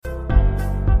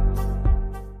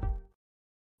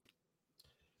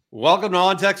Welcome to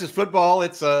On Texas Football.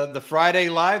 It's the Friday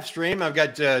live stream. I've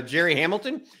got Jerry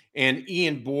Hamilton and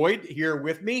Ian Boyd here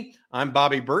with me. I'm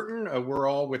Bobby Burton. We're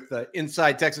all with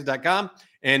InsideTexas.com.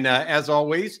 And as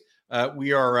always,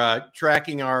 we are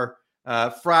tracking our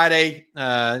Friday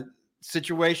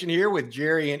situation here with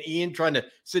Jerry and Ian, trying to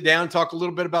sit down and talk a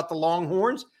little bit about the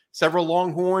Longhorns. Several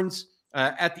Longhorns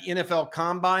at the NFL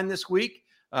Combine this week.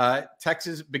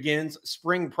 Texas begins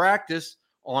spring practice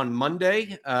on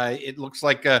Monday. It looks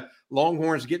like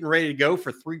Longhorns getting ready to go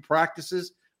for 3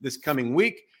 practices this coming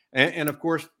week. And of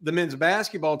course, the men's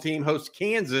basketball team hosts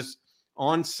Kansas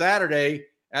on Saturday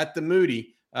at the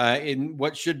Moody in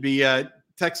what should be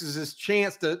Texas's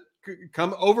chance to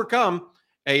overcome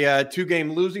a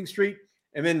 2-game losing streak.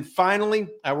 And then finally,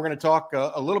 we're going to talk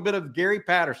a little bit of Gary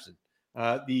Patterson,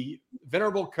 the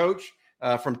venerable coach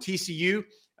from TCU.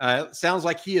 Sounds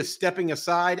like he is stepping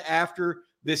aside after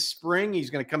this spring. He's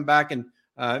going to come back and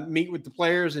meet with the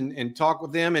players and talk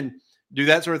with them and do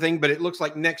that sort of thing. But it looks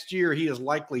like next year he is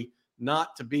likely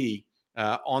not to be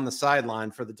on the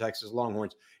sideline for the Texas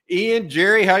Longhorns. Ian,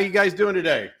 Jerry, how are you guys doing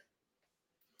today?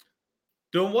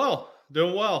 Doing well.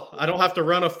 I don't have to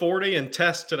run a 40 and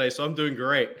test today, so I'm doing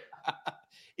great.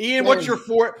 Ian, what's your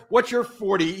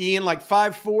 40, Ian? Like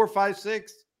 5'4",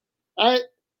 5'6"? I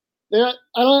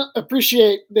don't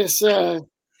appreciate this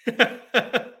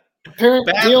apparent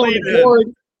deal on the board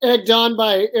egged on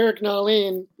by Eric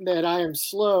Nahlin that I am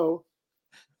slow.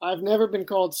 I've never been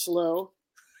called slow.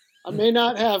 I may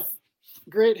not have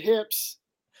great hips,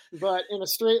 but in a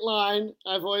straight line,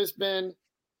 I've always been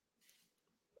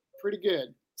pretty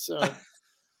good. So,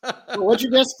 what'd you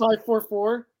guess?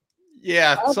 5'4"?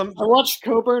 Yeah. I watched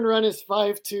Coburn run his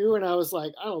 5'2", and I was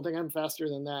like, I don't think I'm faster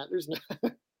than that. There's no.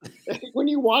 When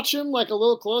you watch him like a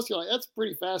little close, you're like, that's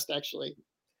pretty fast, actually.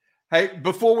 Hey,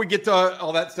 before we get to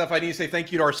all that stuff, I need to say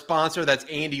thank you to our sponsor. That's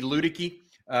Andy Ludicky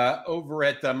over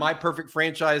at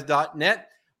myperfectfranchise.net.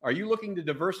 Are you looking to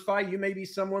diversify? You may be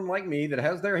someone like me that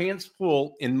has their hands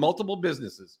full in multiple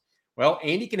businesses. Well,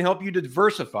 Andy can help you to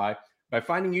diversify by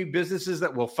finding you businesses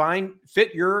that will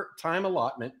fit your time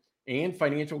allotment and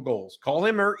financial goals. Call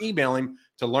him or email him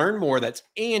to learn more. That's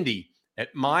Andy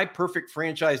at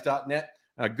myperfectfranchise.net,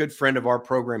 a good friend of our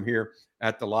program here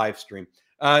at the live stream.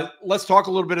 Let's talk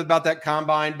a little bit about that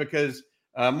combine because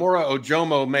Mora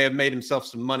Ojomo may have made himself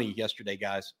some money yesterday,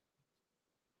 guys.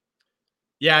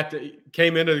 Yeah, it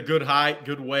came in at a good height,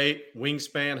 good weight,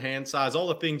 wingspan, hand size, all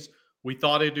the things we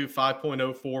thought he'd do.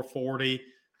 5.04 40,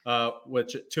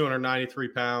 which at 293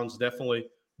 pounds, definitely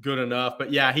good enough.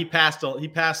 But yeah, he passed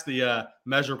the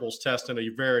measurables test in a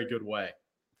very good way.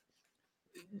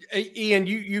 Hey, Ian,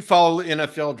 you follow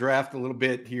NFL draft a little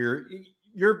bit here.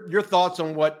 Your thoughts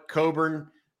on what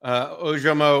Coburn,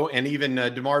 Ojomo, and even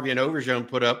DeMarvion Overshown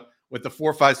put up with the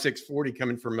 4.56 40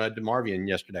 coming from DeMarvion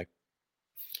yesterday?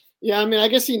 Yeah, I mean, I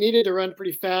guess he needed to run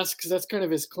pretty fast because that's kind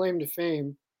of his claim to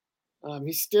fame.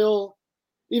 He's still,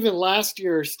 even last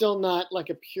year, still not like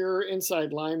a pure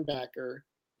inside linebacker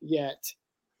yet.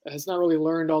 Has not really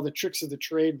learned all the tricks of the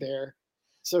trade there.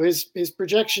 So his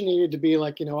projection needed to be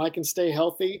like, I can stay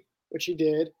healthy, which he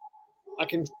did. I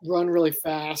can run really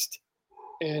fast.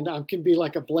 And can be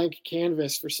like a blank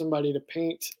canvas for somebody to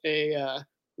paint a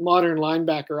modern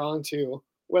linebacker onto,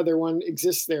 whether one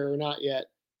exists there or not yet.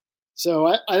 So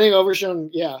I think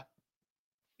Overshown,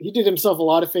 he did himself a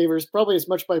lot of favors, probably as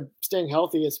much by staying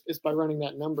healthy as by running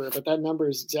that number. But that number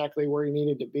is exactly where he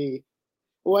needed to be.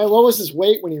 Well, what was his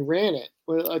weight when he ran it?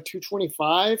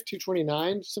 225,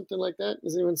 229, something like that?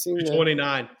 Has anyone seen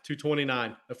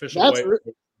 229 official weight.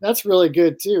 That's really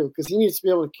good, too, because he needs to be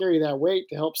able to carry that weight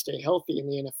to help stay healthy in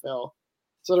the NFL.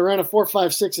 So to run a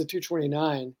 4.56 at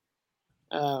 229,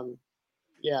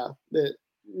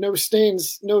 no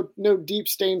stains, no deep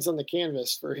stains on the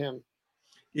canvas for him.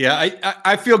 Yeah,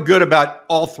 I feel good about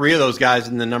all 3 of those guys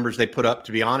and the numbers they put up,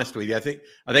 to be honest with you. I think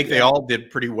they all did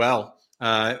pretty well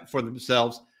for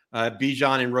themselves.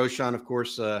 Bijan and Roschon, of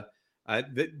course,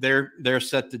 they're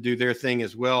set to do their thing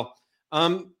as well.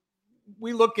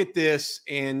 We look at this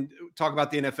and talk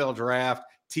about the NFL draft.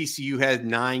 TCU had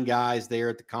 9 guys there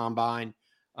at the combine.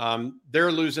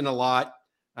 They're losing a lot.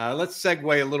 Let's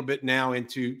segue a little bit now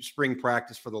into spring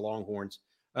practice for the Longhorns.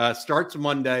 Starts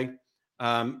Monday.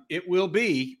 It will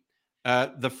be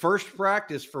the first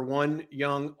practice for one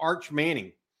young Arch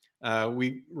Manning.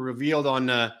 We revealed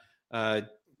on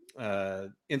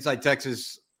Inside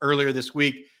Texas earlier this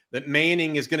week that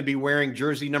Manning is going to be wearing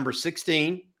jersey number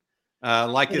 16.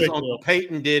 Like his uncle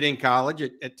Peyton did in college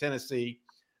at Tennessee.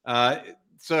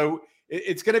 So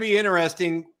it's going to be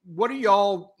interesting. What are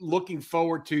y'all looking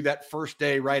forward to that first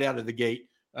day right out of the gate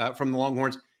from the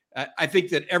Longhorns? I think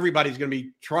that everybody's going to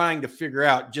be trying to figure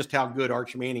out just how good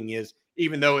Arch Manning is,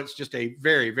 even though it's just a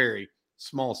very, very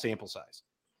small sample size.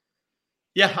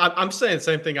 Yeah, I'm saying the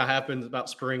same thing happened about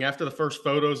spring. After the first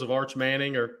photos of Arch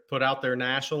Manning are put out there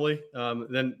nationally,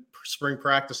 then spring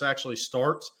practice actually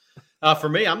starts. For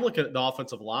me, I'm looking at the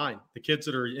offensive line, the kids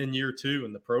that are in year 2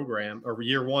 in the program, or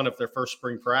year 1 of their first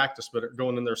spring practice, but are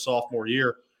going in their sophomore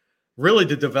year. Really,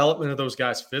 the development of those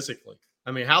guys physically.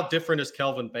 I mean, how different is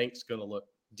Kelvin Banks going to look?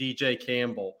 DJ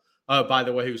Campbell, by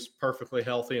the way, who's perfectly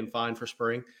healthy and fine for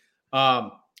spring.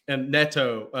 And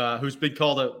Neto, who's been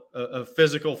called a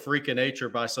physical freak of nature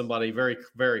by somebody very,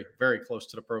 very, very close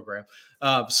to the program.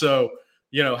 So,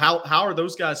 how are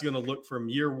those guys going to look from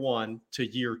year 1 to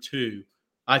year 2?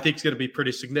 I think it's going to be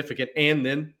pretty significant. And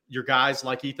then your guys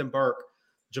like Ethan Burke,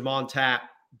 Jamon Tapp,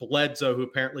 Bledsoe, who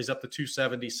apparently is up to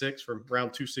 276 from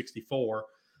around 264,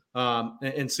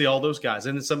 and see all those guys.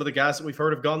 And then some of the guys that we've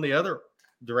heard have gone the other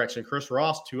direction. Chris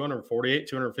Ross, 248,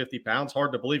 250 pounds.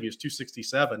 Hard to believe he was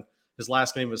 267 his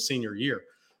last game of his senior year.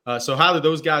 So how do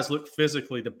those guys look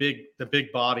physically? The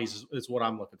big bodies is what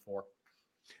I'm looking for.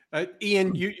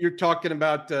 Ian, you're talking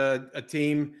about a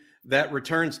team that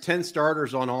returns 10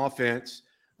 starters on offense,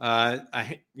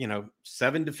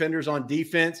 7 defenders on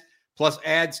defense, plus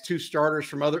adds 2 starters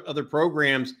from other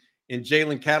programs in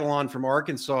Jalen Catalon from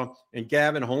Arkansas and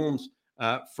Gavin Holmes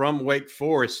from Wake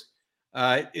Forest.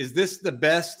 Is this the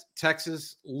best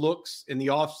Texas looks in the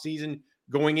offseason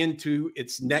going into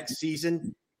its next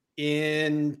season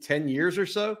in 10 years or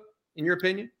so, in your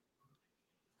opinion?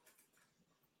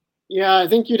 Yeah, I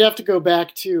think you'd have to go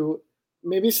back to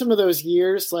maybe some of those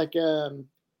years like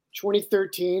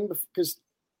 2013, because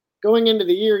going into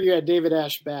the year, you had David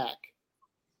Ash back.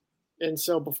 And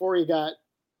so before he got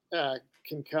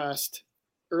concussed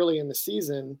early in the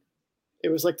season, it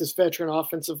was like this veteran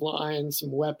offensive line,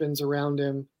 some weapons around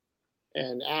him,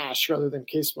 and Ash rather than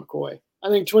Case McCoy. I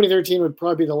think 2013 would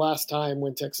probably be the last time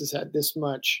when Texas had this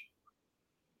much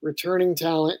returning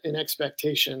talent and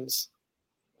expectations.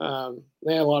 They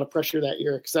had a lot of pressure that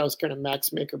year because that was kind of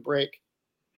max make or break.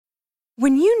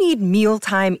 When you need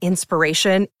mealtime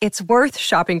inspiration, it's worth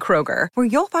shopping Kroger, where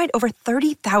you'll find over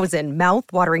 30,000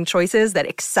 mouth-watering choices that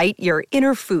excite your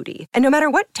inner foodie. And no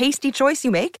matter what tasty choice you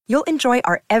make, you'll enjoy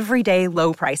our everyday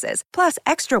low prices, plus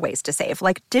extra ways to save,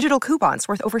 like digital coupons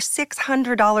worth over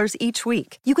 $600 each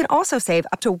week. You can also save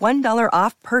up to $1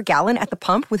 off per gallon at the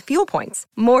pump with fuel points.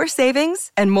 More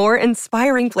savings and more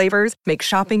inspiring flavors make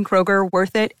shopping Kroger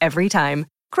worth it every time.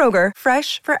 Kroger,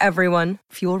 fresh for everyone.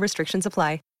 Fuel restrictions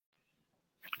apply.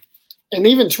 And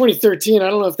even 2013, I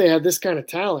don't know if they had this kind of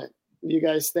talent. You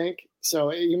guys think?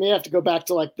 So you may have to go back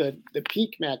to like the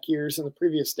peak MAC years in the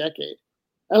previous decade.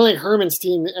 I don't think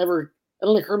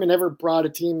Herman ever brought a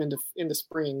team into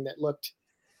spring that looked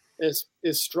as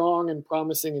strong and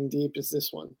promising and deep as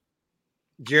this one.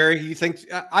 Jerry, you think?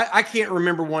 I can't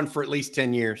remember one for at least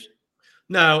 10 years.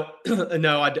 No,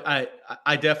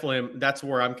 I definitely am. That's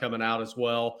where I'm coming out as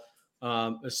well.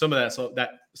 Some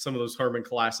of those Herman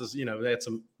classes, they had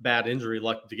some bad injury,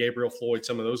 like DeGabriel Floyd.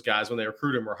 Some of those guys, when they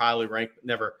recruited him, were highly ranked, but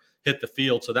never hit the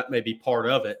field. So that may be part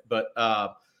of it. But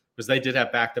because they did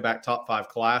have back-to-back top 5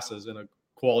 classes and a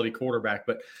quality quarterback.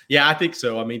 But yeah, I think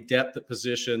so. I mean, depth at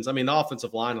positions. I mean, the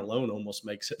offensive line alone almost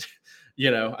makes it.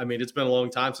 It's been a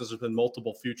long time since there's been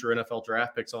multiple future NFL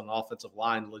draft picks on the offensive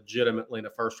line, legitimately in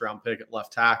a first-round pick at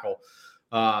left tackle.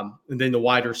 And then the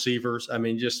wide receivers, I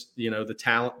mean, just, the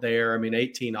talent there. I mean,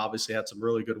 18 obviously had some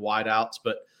really good wideouts,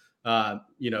 but,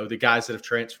 the guys that have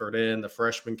transferred in, the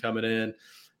freshmen coming in,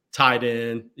 tight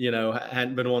end,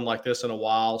 hadn't been one like this in a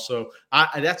while. So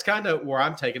that's kind of where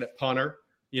I'm taking it. Punter,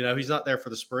 he's not there for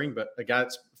the spring, but a guy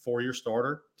that's 4-year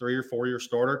starter, 3 or 4 year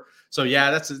starter. So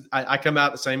yeah, I come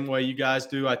out the same way you guys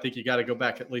do. I think you got to go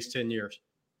back at least 10 years.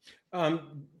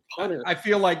 I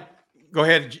feel like, go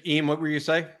ahead, Ian, what were you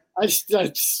saying? I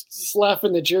just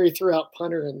laughing that Jerry threw out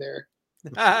punter in there.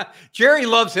 Jerry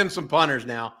loves him some punters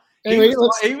now. Anyway,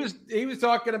 he was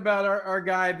talking about our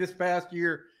guy this past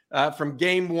year from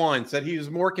game 1, said he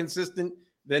was more consistent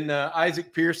than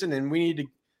Isaac Pearson, and we need to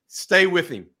stay with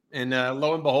him. And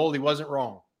lo and behold, he wasn't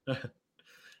wrong. When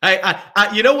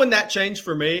that changed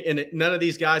for me, and none of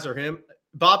these guys are him.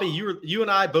 Bobby, you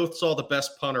and I both saw the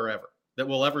best punter ever that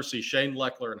we'll ever see, Shane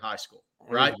Leckler in high school,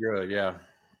 right? Good, yeah.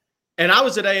 And I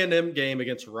was at A&M game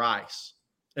against Rice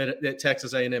at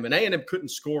Texas A&M, and A&M couldn't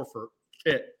score for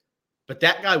it. But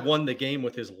that guy won the game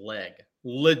with his leg,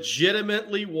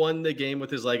 legitimately won the game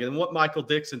with his leg. And what Michael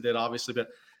Dixon did, obviously, but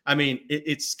I mean,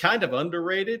 it's kind of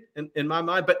underrated in my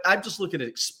mind, but I'm just looking at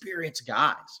experienced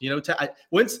guys.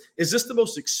 Is this the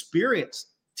most experienced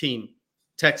team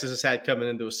Texas has had coming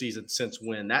into a season since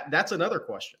when? That's another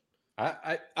question.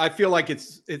 I feel like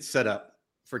it's set up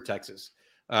for Texas.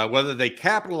 Whether they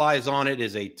capitalize on it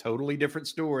is a totally different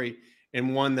story,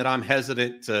 and one that I'm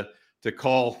hesitant to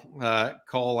call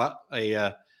out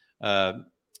a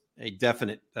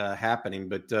definite happening.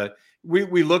 But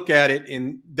we look at it,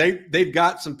 and they've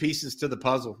got some pieces to the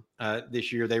puzzle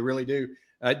this year. They really do.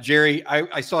 Jerry,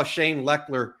 I saw Shane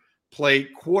Leckler play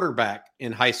quarterback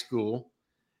in high school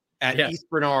at East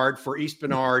Bernard for East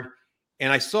Bernard,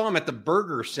 and I saw him at the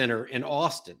Burger Center in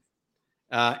Austin.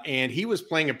 And he was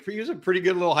playing he was a pretty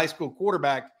good little high school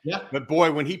quarterback. Yeah. But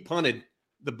boy, when he punted,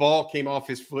 the ball came off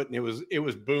his foot, and it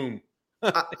was boom.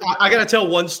 I got to tell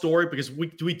one story because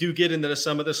we do get into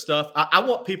some of this stuff. I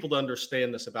want people to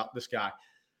understand this about this guy.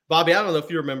 Bobby, I don't know if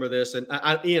you remember this, and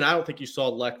Ian, I don't think you saw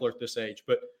Leckler at this age,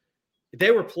 but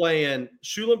they were playing,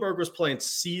 Schulenberg was playing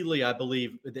Sealy, I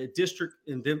believe, the district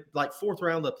in the fourth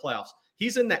round of the playoffs.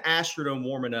 He's in the Astrodome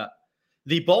warming up.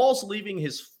 The ball's leaving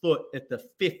his foot at the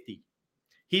 50.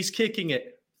 He's kicking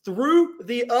it through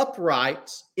the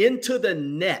uprights into the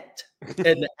net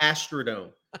in the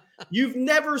Astrodome. You've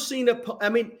never seen there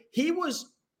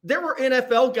were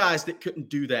NFL guys that couldn't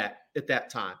do that at that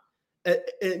time.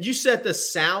 And you said the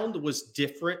sound was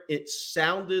different. It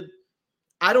sounded,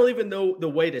 I don't even know the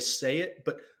way to say it,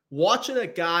 but watching a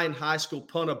guy in high school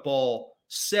punt a ball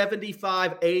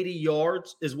 75, 80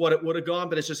 yards is what it would have gone,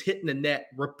 but it's just hitting the net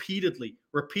repeatedly.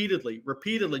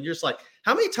 And you're just like,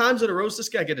 how many times in a row is this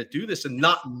guy going to do this and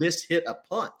not miss-hit a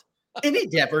punt? And he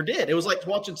never did. It was like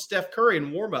watching Steph Curry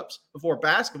in warm-ups before a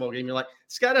basketball game. You're like,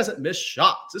 this guy doesn't miss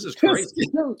shots. This is crazy.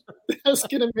 I was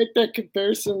going to make that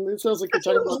comparison. It sounds like you're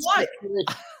talking about Steph Curry.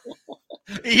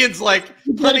 Ian's like,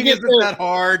 punting isn't that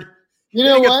hard. You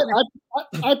know what?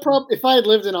 I probably, if I had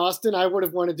lived in Austin, I would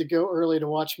have wanted to go early to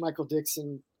watch Michael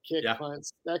Dixon kick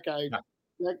punts. That guy,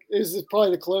 that is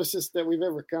probably the closest that we've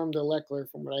ever come to Leckler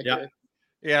from what I hear.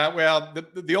 Yeah, well,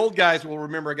 the old guys will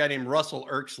remember a guy named Russell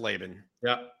Erksleben,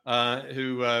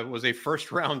 who was a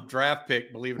first-round draft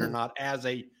pick, believe it or not, as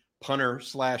a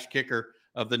punter/kicker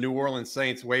of the New Orleans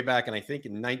Saints way back, and I think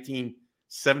in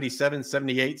 1977,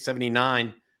 78,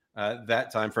 79,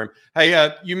 that time frame.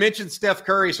 Hey, you mentioned Steph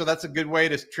Curry, so that's a good way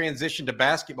to transition to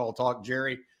basketball talk,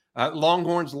 Jerry.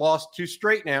 Longhorns lost 2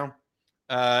 straight now.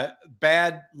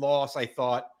 Bad loss, I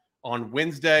thought, on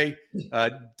Wednesday.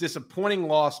 Disappointing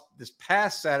loss this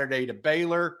past Saturday to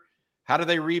Baylor. How do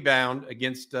they rebound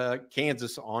against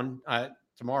Kansas on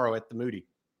tomorrow at the Moody?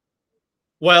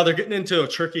 Well, they're getting into a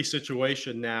tricky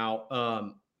situation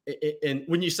now. And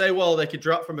when you say, well, they could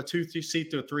drop from a 2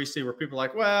 seed to a 3 seed, where people are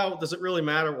like, well, does it really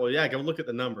matter? Well, yeah, go look at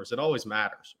the numbers. It always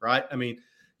matters, right? I mean,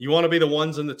 you want to be the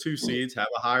ones in the 2 seeds, have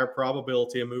a higher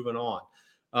probability of moving on.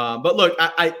 But look,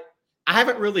 I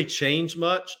haven't really changed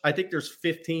much. I think there's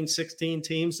 15, 16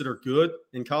 teams that are good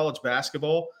in college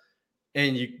basketball,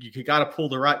 and you got to pull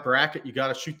the right bracket. You got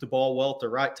to shoot the ball well at the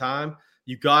right time.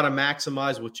 You got to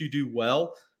maximize what you do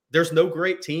well. There's no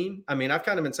great team. I mean, I've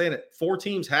kind of been saying it. 4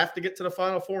 teams have to get to the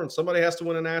Final Four, and somebody has to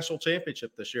win a national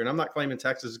championship this year. And I'm not claiming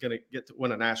Texas is going to get to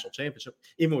win a national championship.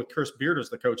 Even with Chris Beard as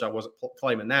the coach, I wasn't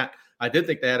claiming that. I did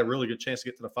think they had a really good chance to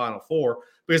get to the Final Four,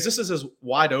 because this is as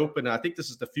wide open. And I think this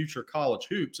is the future college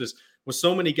hoops, is with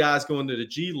so many guys going to the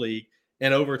G League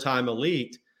and Overtime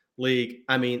Elite League.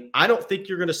 I mean, I don't think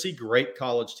you're going to see great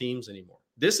college teams anymore.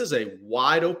 This is a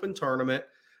wide open tournament.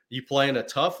 You play in a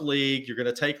tough league. You're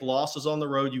going to take losses on the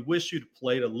road. You wish you'd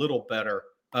played a little better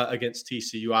against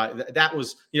TCU. That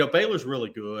was, Baylor's really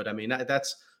good. I mean,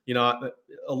 that's, a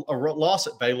loss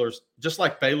at Baylor's just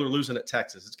like Baylor losing at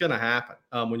Texas. It's going to happen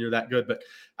when you're that good.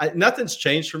 But nothing's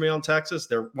changed for me on Texas.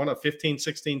 They're one of 15,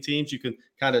 16 teams you can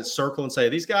kind of circle and say,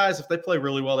 these guys, if they play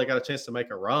really well, they got a chance to make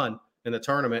a run in the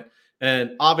tournament.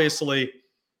 And obviously,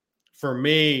 for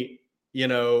me,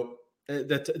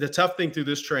 the tough thing through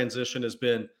this transition has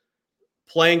been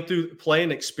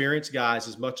playing experienced guys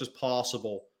as much as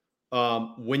possible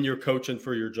when you're coaching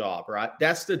for your job, right?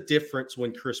 That's the difference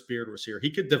when Chris Beard was here.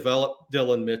 He could develop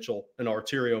Dylan Mitchell and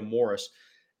Arterio Morris,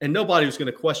 and nobody was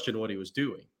going to question what he was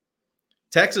doing.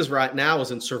 Texas right now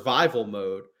is in survival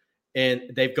mode, and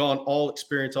they've gone all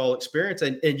experience,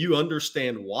 and you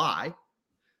understand why.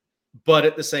 But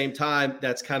at the same time,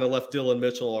 that's kind of left Dylan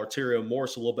Mitchell, Arterio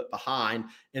Morris a little bit behind,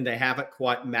 and they haven't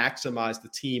quite maximized the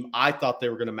team I thought they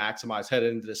were going to maximize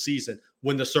headed into the season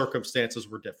when the circumstances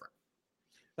were different.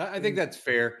 I think that's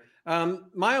fair.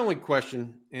 My only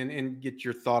question, and get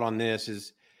your thought on this,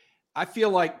 is I feel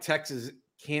like Texas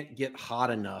can't get hot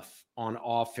enough on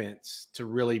offense to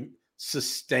really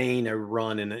sustain a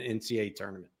run in an NCAA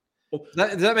tournament.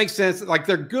 Does that make sense? Like,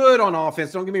 they're good on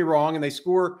offense, don't get me wrong, and they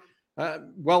score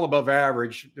well above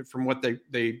average from what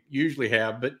they usually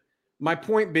have. But my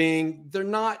point being, they're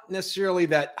not necessarily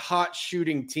that hot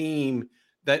shooting team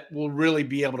that will really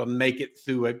be able to make it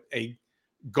through a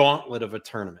gauntlet of a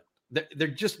tournament. There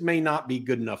just may not be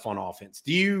good enough on offense.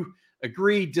 Do you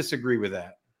agree, disagree with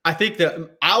that? I think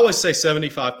that I always say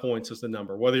 75 points is the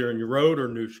number, whether you're in your road or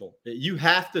neutral. You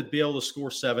have to be able to score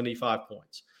 75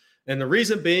 points. And the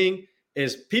reason being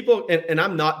is people, and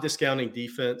I'm not discounting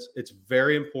defense. It's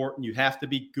very important. You have to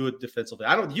be good defensively.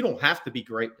 You don't have to be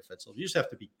great defensively. You just have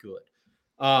to be good.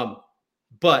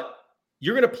 But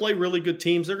you're going to play really good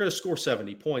teams. They're going to score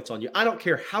 70 points on you. I don't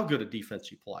care how good a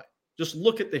defense you play. Just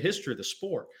look at the history of the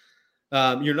sport.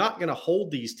 You're not going to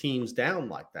hold these teams down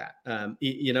like that.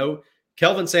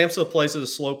 Kelvin Sampson plays at a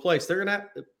slow pace. They're going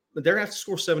to have to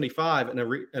score 75 in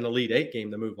an Elite Eight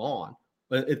game to move on.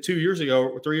 2 years ago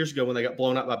or 3 years ago when they got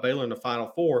blown out by Baylor in the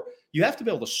Final Four, you have to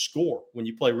be able to score when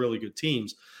you play really good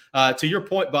teams. To your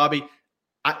point, Bobby,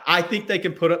 I think they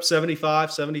can put up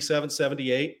 75, 77,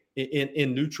 78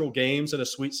 in neutral games in a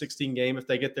Sweet 16 game if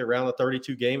they get there around the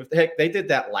 32 game. Heck, they did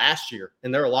that last year,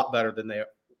 and they're a lot better than they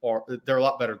are. They're a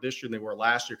lot better this year than they were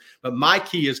last year. But my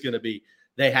key is going to be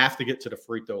they have to get to the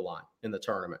free throw line in the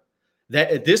tournament.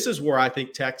 This is where I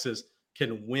think Texas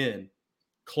can win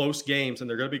close games, and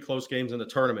they're going to be close games in the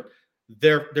tournament.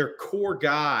 Their core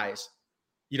guys,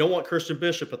 you don't want Christian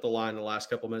Bishop at the line in the last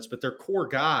couple of minutes, but their core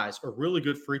guys are really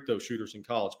good free throw shooters in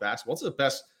college basketball. It's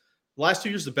the last 2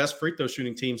 years, the best free throw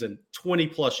shooting teams in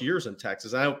 20-plus years in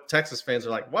Texas. I know Texas fans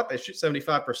are like, what? They shoot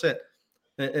 75%.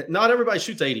 Not everybody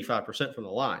shoots 85% from the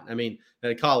line, in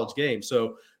a college game.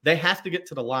 So they have to get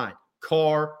to the line.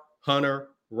 Carr, Hunter,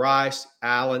 Rice,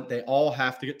 Allen, they all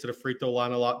have to get to the free throw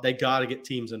line a lot. They got to get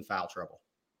teams in foul trouble.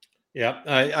 Yeah,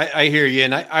 I hear you.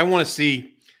 And I want to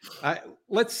see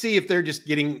let's see if they're just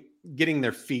getting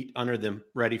their feet under them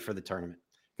ready for the tournament,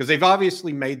 because they've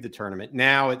obviously made the tournament.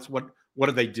 Now it's what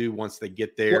do they do once they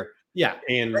get there? Well, yeah.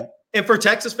 And for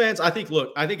Texas fans, I think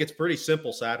it's pretty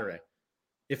simple Saturday.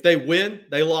 If they win,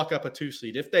 they lock up a 2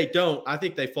 seed. If they don't, I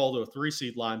think they fall to a 3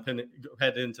 seed line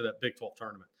head into that Big 12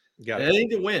 tournament. They need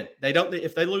to win. They don't.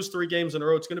 If they lose 3 games in a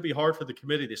row, it's going to be hard for the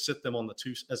committee to sit them on the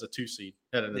 2 as a 2 seed.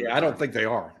 I don't think they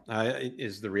are.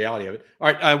 Is the reality of it.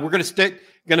 All right, we're going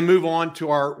to move on to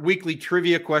our weekly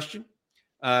trivia question.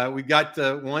 We've got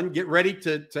one. Get ready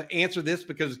to answer this,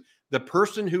 because the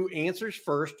person who answers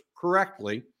first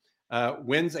correctly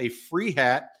wins a free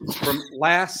hat from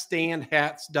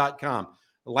LastStandHats.com.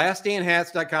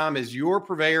 LastStandHats.com is your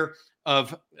purveyor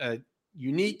of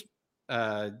unique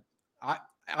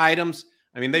items.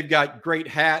 They've got great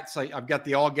hats. I've got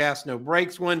the all gas, no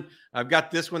brakes one. I've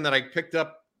got this one that I picked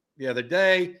up the other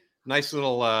day. Nice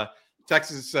little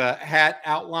Texas hat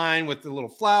outline with the little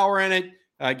flower in it.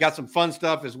 Got some fun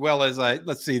stuff, as well as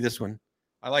let's see this one.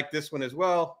 I like this one as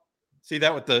well. See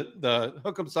that with the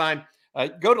hook 'em sign.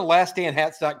 Go to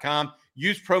LastStandHats.com.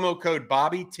 Use promo code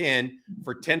Bobby10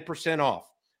 for 10% off.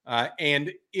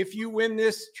 And if you win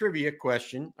this trivia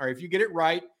question, or if you get it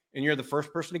right and you're the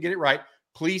first person to get it right,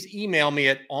 please email me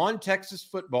at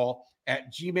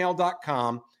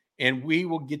ontexasfootball@gmail.com, and we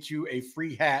will get you a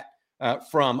free hat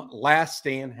from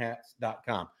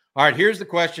LastStandHats.com. All right, here's the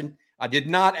question. I did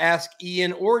not ask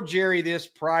Ian or Jerry this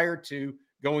prior to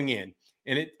going in.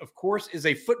 And it, of course, is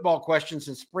a football question,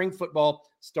 since spring football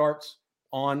starts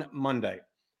on Monday.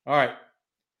 All right.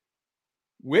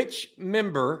 Which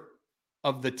member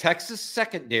of the Texas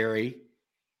secondary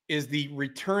is the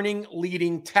returning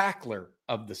leading tackler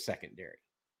of the secondary?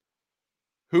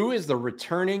 Who is the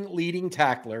returning leading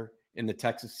tackler in the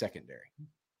Texas secondary?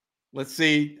 Let's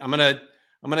see. I'm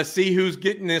gonna see who's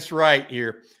getting this right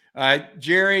here.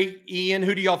 Jerry, Ian,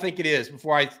 who do y'all think it is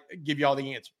before I give y'all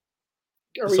the answer?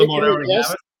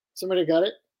 Somebody got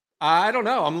it? I don't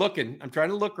know. I'm looking. I'm trying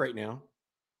to look right now.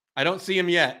 I don't see him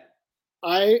yet.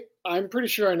 I'm pretty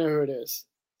sure I know who it is.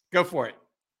 Go for it.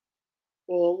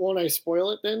 Well, won't I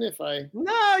spoil it then if I...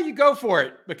 No, you go for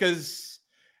it, because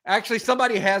actually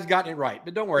somebody has gotten it right,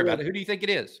 but don't worry about it. Who do you think it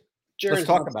is? Let's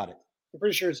talk about it. I'm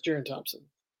pretty sure it's Jaron Thompson.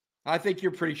 I think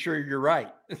you're pretty sure you're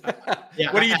right.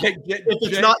 Yeah. What do you think? If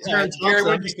it's not Jaron Thompson,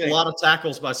 I missed a lot of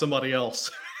tackles by somebody else.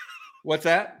 What's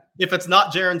that? If it's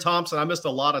not Jaron Thompson, I missed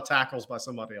a lot of tackles by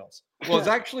somebody else. Well, it's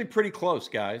actually pretty close,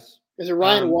 guys. Is it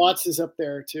Ryan Watts is up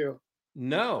there too?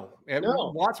 No.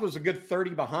 Watts was a good 30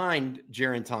 behind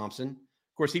Jaron Thompson.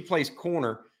 Of course, he plays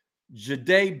corner.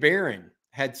 Jahdae Barron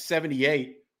had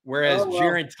 78, whereas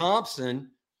Jaron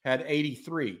Thompson had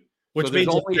 83. Which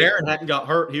means if Barron hadn't got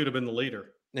hurt, he would have been the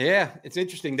leader. Yeah, it's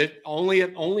interesting that only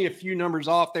a few numbers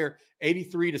off there,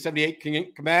 83 to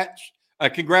 78. Congrats,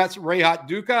 Rehat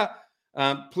Duka.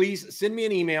 Please send me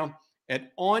an email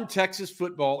at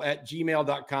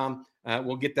ontexasfootball@gmail.com.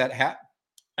 We'll get that hat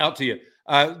out to you.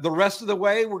 The rest of the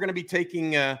way, we're going to be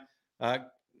taking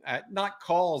not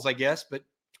calls, I guess, but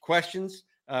questions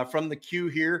from the queue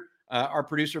here. Our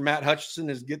producer, Matt Hutchison,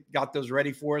 has got those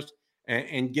ready for us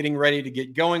and getting ready to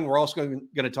get going. We're also going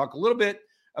to talk a little bit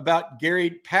about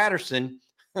Gary Patterson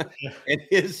and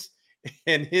his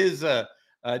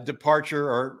departure,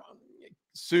 or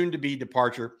soon to be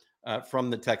departure from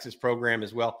the Texas program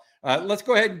as well. Let's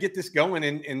go ahead and get this going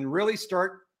and really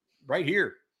start right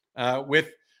here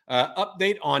with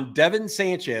update on Devin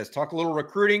Sanchez. Talk a little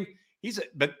recruiting. Just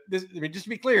to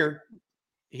be clear,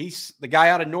 he's the guy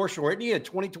out of North Shore. Isn't he a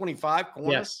 2025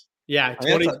 corner? Yes. Yeah.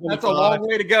 That's a long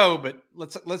way to go, but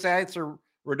let's answer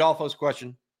Rodolfo's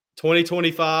question.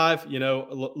 2025,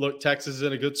 look, Texas is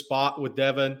in a good spot with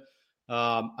Devin.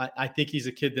 I think he's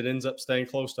a kid that ends up staying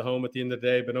close to home at the end of the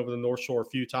day. Been over the North Shore a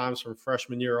few times from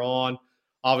freshman year on.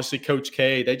 Obviously, Coach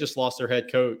K, they just lost their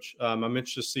head coach. I'm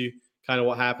interested to see kind of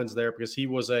what happens there, because he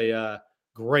was a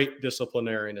great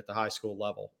disciplinarian at the high school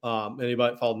level.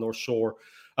 Anybody followed North Shore.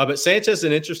 But Sanchez is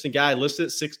an interesting guy, listed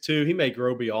at 6'2". He may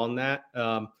grow beyond that.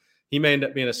 He may end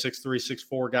up being a 6'3",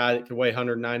 6'4" guy that could weigh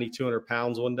 190, 200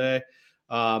 pounds one day.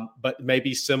 But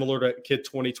maybe similar to kid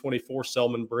 2024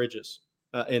 Selman Bridges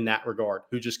in that regard,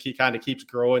 who just kind of keeps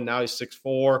growing. Now he's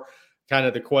 6'4". Kind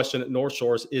of the question at North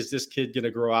Shore is this kid going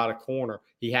to grow out of corner?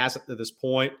 He hasn't to this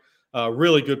point.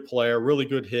 Really good player, really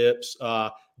good hips,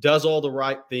 does all the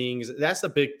right things. That's the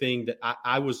big thing that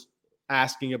I was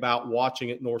asking about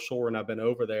watching at North Shore, and I've been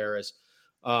over there, is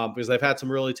because they've had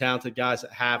some really talented guys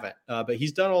that haven't. But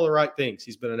he's done all the right things.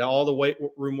 He's been in all the weight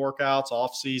room workouts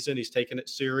off season. He's taken it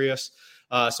serious.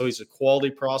 So he's a quality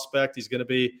prospect. He's going to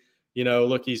be,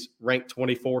 look, he's ranked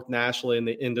 24th nationally in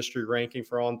the industry ranking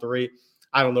for On3.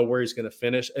 I don't know where he's going to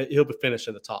finish. He'll be finished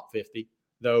in the top 50,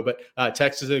 though. But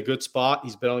Texas is in a good spot.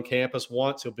 He's been on campus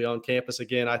once. He'll be on campus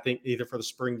again, I think, either for the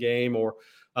spring game or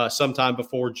sometime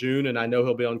before June. And I know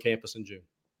he'll be on campus in June.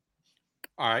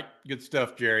 All right. Good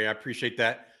stuff, Jerry. I appreciate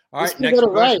that. All right. Next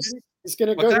question. He's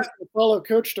going to follow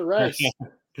Coach to Rice.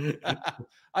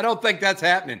 I don't think that's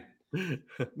happening.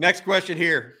 Next question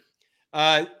here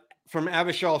from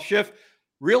Avishal Schiff.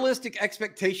 Realistic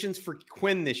expectations for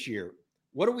Quinn this year.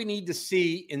 What do we need to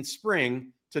see in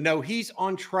spring to know he's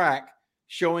on track,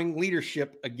 showing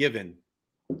leadership a given?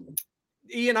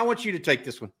 Ian, I want you to take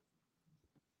this one.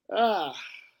 I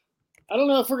don't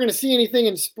know if we're going to see anything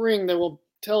in spring that will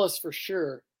tell us for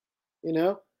sure.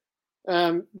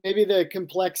 Maybe the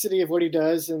complexity of what he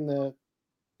does in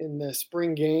the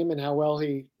spring game and how well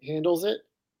he handles it.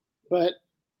 But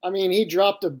he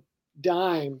dropped a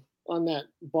dime on that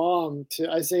bomb to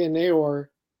Isaiah Nayor,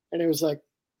 and it was like,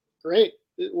 great,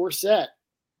 we're set.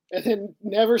 And then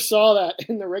never saw that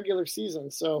in the regular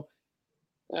season. So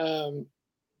I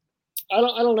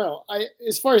don't know.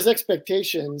 As far as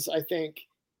expectations, I think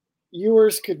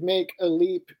Ewers could make a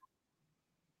leap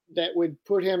that would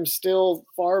put him still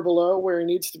far below where he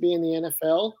needs to be in the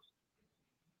NFL.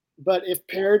 But if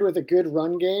paired with a good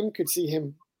run game, could see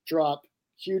him drop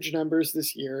huge numbers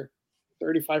this year,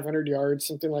 3,500 yards,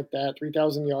 something like that,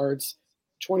 3,000 yards,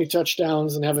 20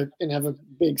 touchdowns, and have a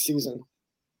big season.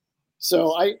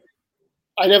 So I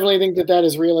definitely think that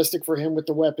is realistic for him with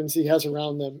the weapons he has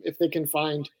around them. If they can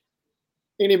find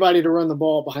anybody to run the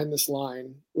ball behind this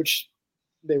line, which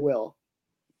they will.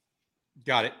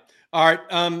 Got it. All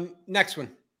right. Next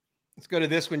one. Let's go to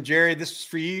this one, Jerry. This is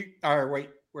for you. All right, wait,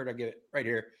 where did I get it? Right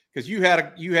here. Because you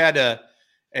had a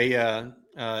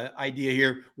idea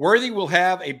here. Worthy will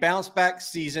have a bounce back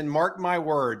season. Mark my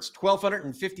words,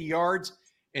 1,250 yards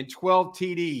and 12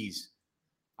 TDs.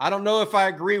 I don't know if I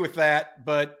agree with that,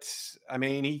 but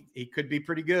he could be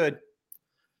pretty good.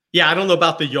 Yeah, I don't know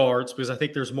about the yards, because I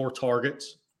think there's more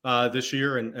targets this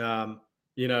year. And,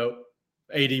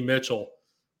 A.D. Mitchell,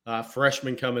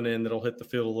 freshman coming in, that'll hit the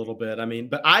field a little bit.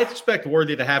 But I expect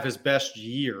Worthy to have his best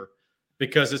year,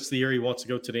 because it's the year he wants to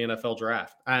go to the NFL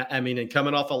draft. And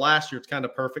coming off of last year, it's kind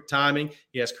of perfect timing.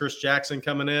 He has Chris Jackson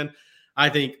coming in. I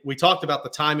think we talked about the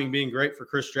timing being great for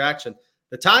Chris Jackson.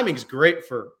 The timing's great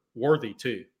for Worthy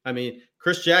too.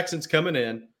 Chris Jackson's coming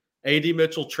in. A.D.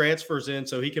 Mitchell transfers in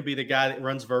so he can be the guy that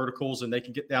runs verticals, and they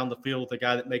can get down the field with the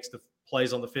guy that makes the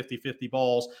plays on the 50-50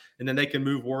 balls. And then they can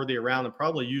move Worthy around and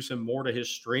probably use him more to his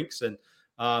strengths and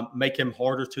make him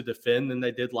harder to defend than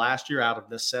they did last year out of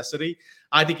necessity.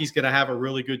 I think he's going to have a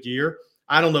really good year.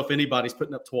 I don't know if anybody's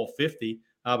putting up 1,250,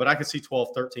 but I could see 12,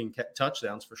 13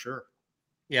 touchdowns for sure.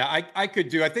 Yeah, I could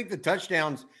do. I think the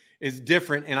touchdowns is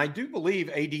different, and I do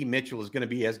believe A.D. Mitchell is going to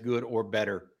be as good or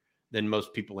better than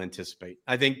most people anticipate.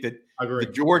 I think that the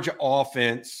Georgia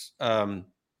offense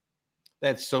they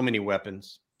had so many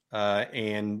weapons,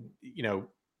 and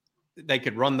they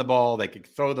could run the ball, they could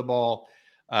throw the ball.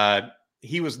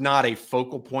 He was not a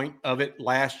focal point of it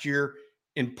last year,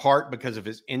 in part because of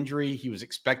his injury. He was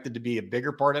expected to be a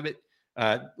bigger part of it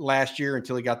last year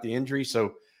until he got the injury.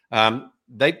 So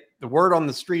the word on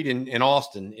the street in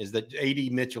Austin is that A.D.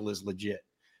 Mitchell is legit.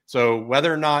 So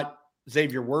whether or not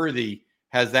Xavier Worthy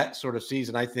has that sort of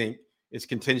season, I think is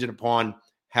contingent upon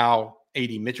how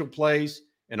A.D. Mitchell plays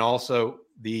and also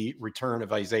the return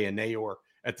of Isaiah Nayor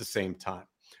at the same time.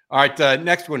 All right,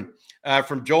 next one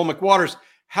from Joel McWaters.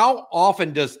 How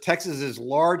often does Texas's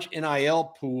large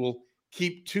NIL pool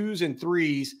keep 2s and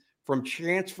 3s from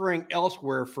transferring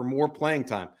elsewhere for more playing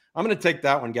time? I'm going to take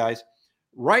that one, guys.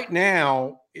 Right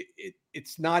now,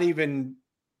 it's not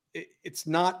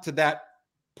to that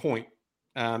point.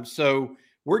 So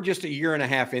we're just a year and a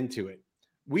half into it.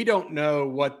 We don't know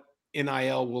what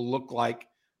NIL will look like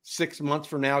 6 months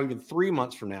from now, even 3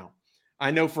 months from now.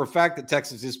 I know for a fact that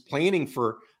Texas is planning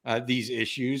for these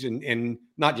issues, and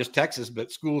not just Texas,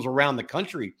 but schools around the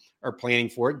country are planning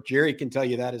for it. Jerry can tell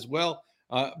you that as well,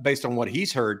 based on what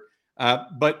he's heard.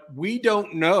 But we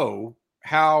don't know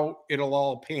how it'll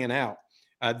all pan out.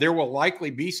 There will likely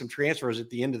be some transfers at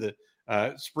the end of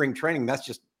the spring training. That's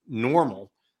just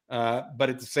normal. But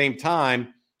at the same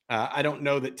time, I don't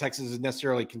know that Texas is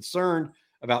necessarily concerned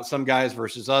about some guys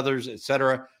versus others, et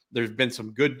cetera. There's been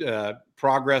some good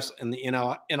progress in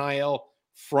the NIL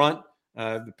front.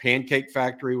 The Pancake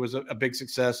Factory was a big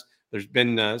success. There's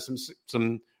been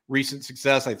some recent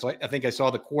success. I think I saw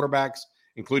the quarterbacks,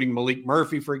 including Malik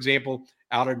Murphy, for example,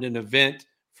 out at an event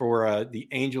for the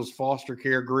Angels foster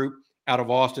care group out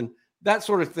of Austin. That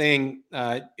sort of thing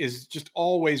is just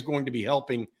always going to be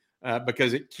helping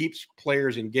because it keeps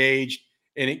players engaged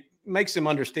and it makes them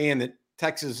understand that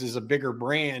Texas is a bigger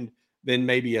brand than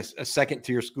maybe a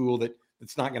second-tier school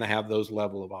that's not going to have those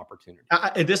level of opportunities.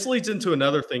 And this leads into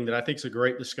another thing that I think is a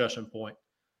great discussion point.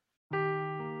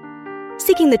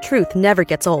 Seeking the truth never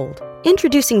gets old.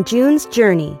 Introducing June's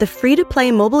Journey, the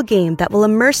free-to-play mobile game that will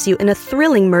immerse you in a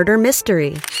thrilling murder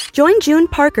mystery. Join June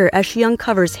Parker as she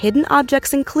uncovers hidden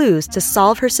objects and clues to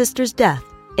solve her sister's death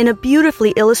in a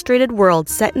beautifully illustrated world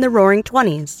set in the Roaring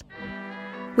 '20s.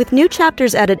 With new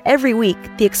chapters added every week,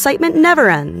 the excitement never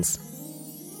ends.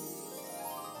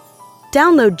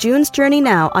 Download June's Journey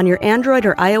now on your Android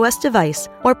or iOS device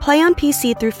or play on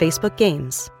PC through Facebook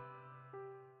Games.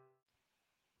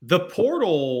 The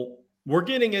portal, we're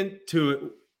getting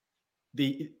into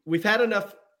we've had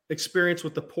enough experience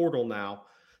with the portal now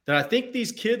that I think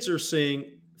these kids are seeing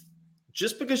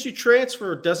just because you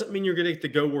transfer doesn't mean you're going to get to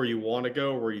go where you want to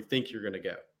go or where you think you're going to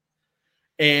go.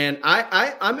 And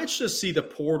I'm interested to see the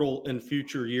portal in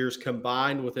future years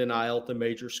combined with NIL at the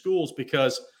major schools,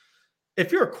 because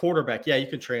if you're a quarterback, yeah, you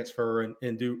can transfer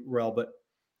and do well. But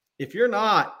if you're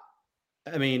not,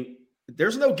 I mean,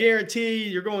 there's no guarantee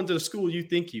you're going to the school you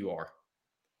think you are.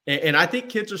 And I think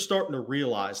kids are starting to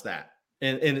realize that.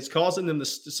 And it's causing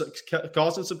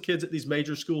some kids at these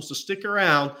major schools to stick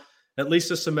around at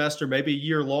least a semester, maybe a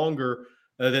year longer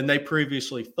than they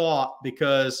previously thought,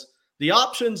 because the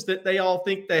options that they all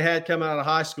think they had coming out of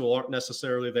high school aren't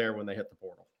necessarily there when they hit the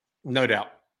portal. No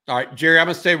doubt. All right, Jerry, I'm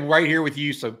going to stay right here with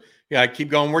you. So yeah, keep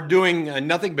going. We're doing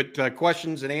nothing but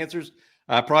questions and answers,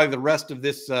 probably the rest of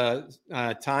this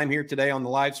time here today on the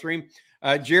live stream.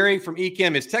 Jerry from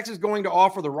EChem, is Texas going to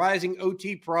offer the rising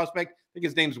OT prospect? I think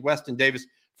his name's Weston Davis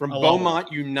from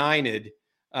Beaumont United.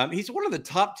 He's one of the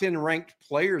top 10 ranked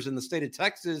players in the state of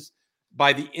Texas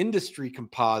by the industry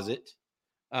composite,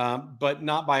 but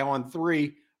not by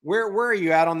On3. Where are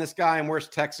you at on this guy, and where's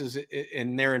Texas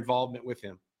in their involvement with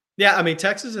him? Yeah, I mean,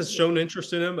 Texas has shown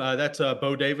interest in him. That's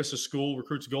Bo Davis' school,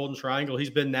 recruits Golden Triangle. He's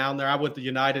been down there. I went to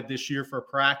United this year for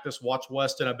practice, watched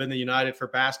Weston. I've been to United for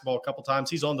basketball a couple times.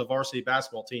 He's on the varsity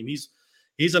basketball team.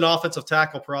 He's an offensive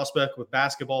tackle prospect with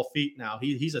basketball feet now.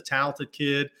 He's a talented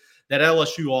kid. That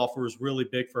LSU offer is really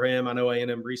big for him. I know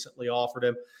A&M recently offered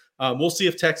him. We'll see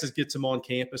if Texas gets him on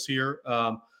campus here.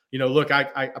 Look,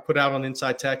 I put out on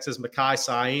Inside Texas, Mekhi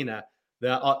Saina,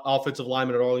 the offensive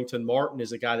lineman at Arlington Martin,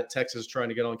 is a guy that Texas is trying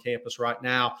to get on campus right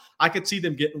now. I could see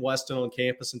them getting Weston on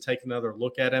campus and take another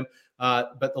look at him.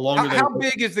 But the longer how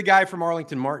big is the guy from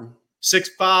Arlington Martin?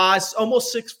 6'5",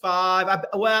 almost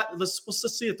 6'5".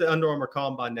 Let's see at the Under Armour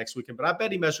Combine next weekend. But I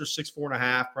bet he measures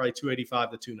 6'4.5", probably 285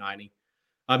 to 290.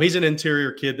 He's an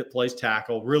interior kid that plays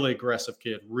tackle, really aggressive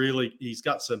kid. Really, he's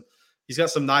got some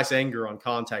nice anger on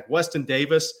contact. Weston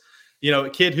Davis, a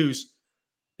kid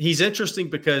he's interesting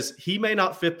because he may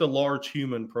not fit the large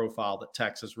human profile that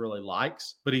Texas really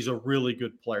likes, but he's a really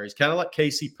good player. He's kind of like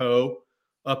Casey Poe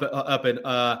up in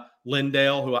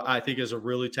Lindale, who I think is a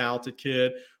really talented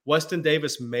kid. Weston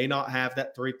Davis may not have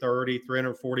that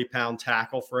 340-pound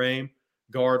tackle frame,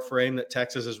 guard frame that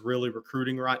Texas is really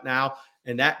recruiting right now.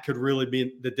 And that could really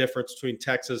be the difference between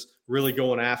Texas really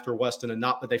going after Weston and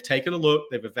not. But they've taken a look.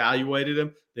 They've evaluated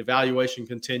him. The evaluation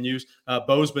continues.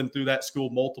 Bo's been through that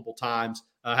school multiple times,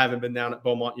 having been down at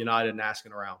Beaumont United and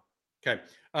asking around. Okay.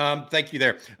 Thank you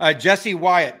there. Jesse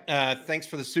Wyatt, thanks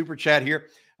for the super chat here.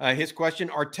 His question,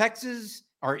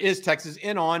 is Texas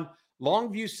in on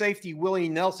Longview safety Willie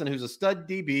Nelson, who's a stud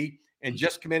DB and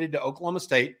just committed to Oklahoma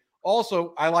State?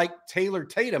 Also, I like Taylor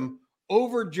Tatum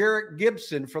over Jarrett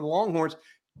Gibson for the Longhorns.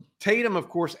 Tatum, of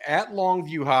course, at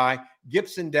Longview High,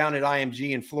 Gibson down at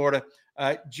IMG in Florida.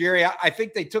 Jerry, I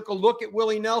think they took a look at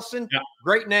Willie Nelson. Yeah.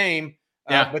 Great name,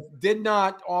 but did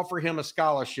not offer him a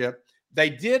scholarship. They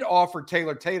did offer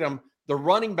Taylor Tatum, the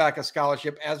running back, a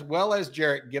scholarship, as well as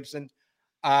Jarrett Gibson.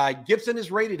 Gibson is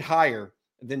rated higher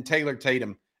than Taylor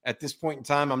Tatum at this point in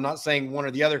time. I'm not saying one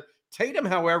or the other. Tatum,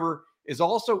 however, is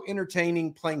also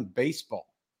entertaining playing baseball.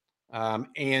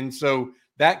 And so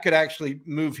that could actually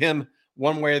move him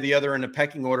one way or the other in the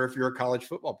pecking order if you're a college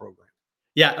football program.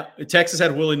 Yeah, Texas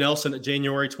had Willie Nelson at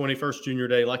January 21st, Junior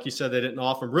Day. Like you said, they didn't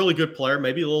offer him. Really good player,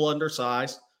 maybe a little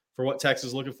undersized for what Texas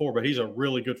is looking for, but he's a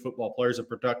really good football player. He's a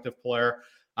productive player.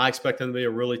 I expect him to be a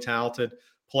really talented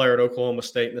player at Oklahoma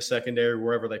State in the secondary,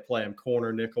 wherever they play him,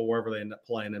 corner, nickel, wherever they end up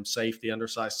playing him, safety,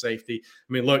 undersized safety.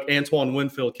 I mean, look, Antoine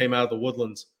Winfield came out of the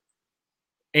Woodlands.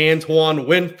 Antoine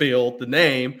Winfield, the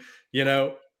name,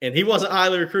 and he wasn't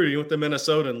highly recruited. He went to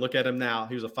Minnesota, and look at him now.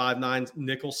 He was a 5'9"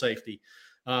 nickel safety.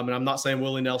 And I'm not saying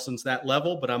Willie Nelson's that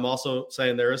level, but I'm also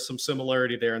saying there is some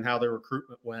similarity there in how their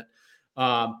recruitment went.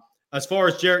 As far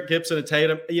as Jarrett Gibson and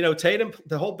Tatum, Tatum,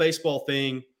 the whole baseball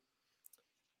thing,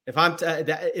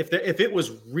 if it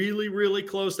was really, really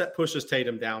close, that pushes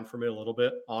Tatum down for me a little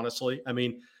bit, honestly. I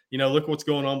mean, look what's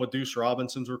going on with Deuce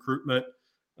Robinson's recruitment.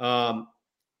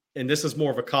 And this is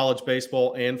more of a college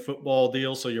baseball and football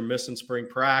deal, so you're missing spring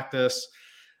practice.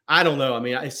 I don't know. I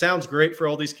mean, it sounds great for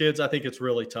all these kids. I think it's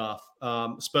really tough,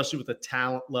 especially with the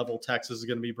talent level Texas is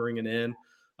going to be bringing in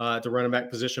at the running back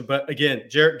position. But again,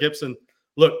 Jarrett Gibson,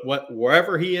 look,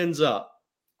 wherever he ends up,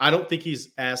 I don't think he's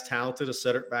as talented as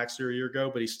Cedric Baxter a year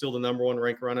ago, but he's still the number one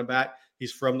ranked running back.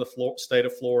 He's from the state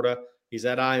of Florida. He's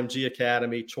at IMG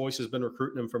Academy. Choice has been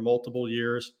recruiting him for multiple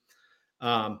years.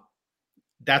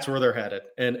 That's where they're headed.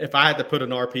 And if I had to put an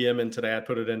RPM in today, I'd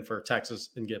put it in for Texas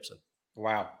and Gibson.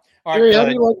 Wow. All right, how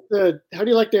do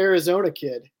you like the Arizona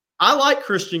kid? I like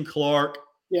Christian Clark.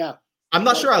 Yeah. I'm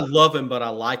not sure I love him, but I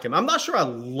like him. I'm not sure I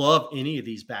love any of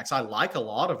these backs. I like a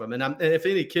lot of them. And if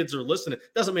any kids are listening,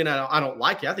 doesn't mean I don't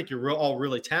like you. I think you're all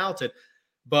really talented.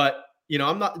 But,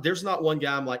 there's not one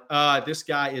guy I'm like, this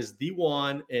guy is the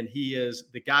one, and he is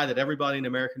the guy that everybody in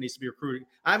America needs to be recruiting.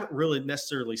 I haven't really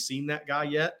necessarily seen that guy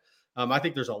yet. I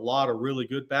think there's a lot of really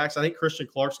good backs. I think Christian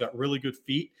Clark's got really good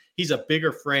feet. He's a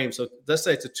bigger frame. So let's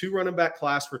say it's a 2 running back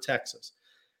class for Texas.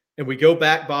 And we go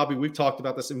back, Bobby, we've talked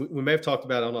about this, and we may have talked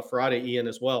about it on a Friday, Ian,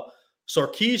 as well.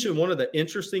 Sarkisian, one of the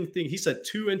interesting things, he said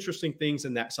 2 interesting things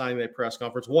in that signing day press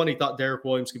conference. One, he thought Derek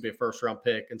Williams could be a first-round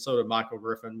pick, and so did Michael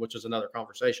Griffin, which is another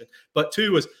conversation. But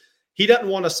 2 is he doesn't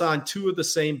want to sign 2 of the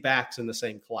same backs in the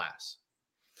same class.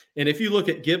 And if you look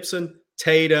at Gibson,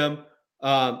 Tatum,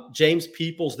 James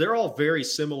Peoples, they're all very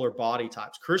similar body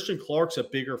types. Christian Clark's a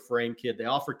bigger frame kid. They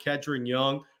offer Kedron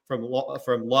Young from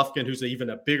Lufkin, who's even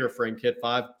a bigger frame kid,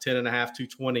 5'10 and a half,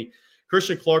 220.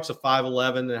 Christian Clark's a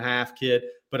 5'11 and a half kid,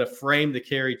 but a frame to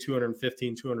carry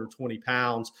 215, 220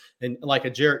 pounds. And like a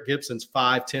Jarrett Gibson's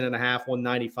 5'10 and a half,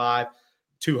 195,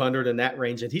 200 in that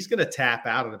range. And he's going to tap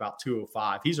out at about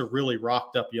 205. He's a really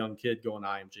rocked up young kid going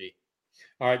IMG.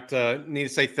 All right. Need to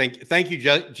say thank you,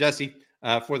 Jesse,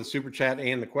 for the super chat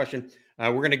and the question.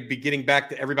 We're going to be getting back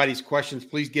to everybody's questions.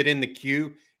 Please get in the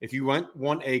queue if you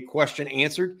want a question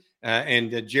answered.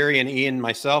 And Jerry and Ian,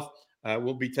 myself,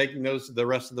 we'll be taking those the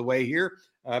rest of the way here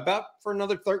about for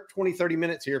another 20, 30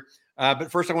 minutes here.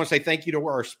 But first, I want to say thank you to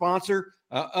our sponsor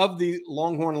of the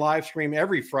Longhorn live stream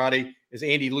every Friday is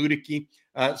Andy Ludicky.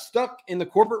 Stuck in the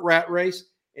corporate rat race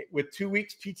with 2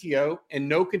 weeks PTO and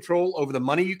no control over the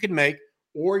money you can make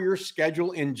or your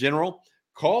schedule in general,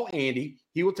 call Andy.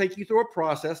 He will take you through a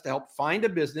process to help find a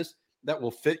business that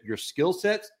will fit your skill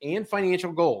sets and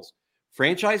financial goals.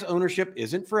 Franchise ownership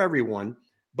isn't for everyone,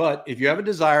 but if you have a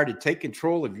desire to take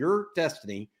control of your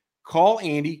destiny, call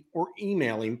Andy or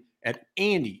email him at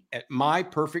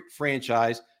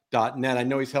andy@myperfectfranchise.net. I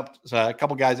know he's helped a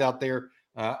couple guys out there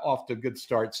off to good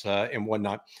starts and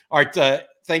whatnot. All right.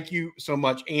 Thank you so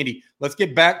much, Andy. Let's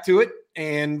get back to it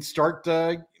and start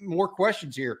more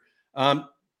questions here.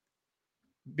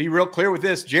 be real clear with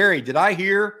this. Jerry, did I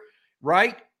hear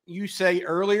right? You say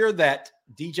earlier that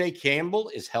DJ Campbell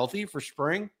is healthy for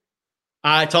spring?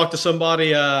 I talked to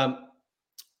somebody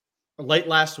late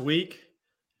last week.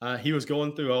 He was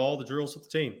going through all the drills with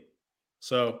the team.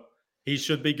 So he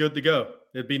should be good to go.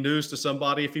 It'd be news to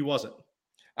somebody if he wasn't.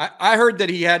 I heard that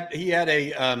he had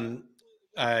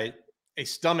a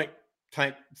stomach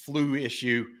type flu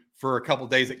issue for a couple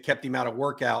of days that kept him out of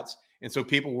workouts. And so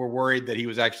people were worried that he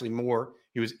was actually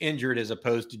he was injured as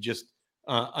opposed to just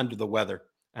under the weather.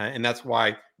 And that's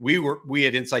why we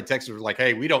at Inside Texas were like,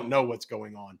 hey, we don't know what's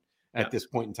going on at this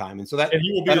point in time. And so and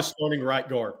he will be the starting right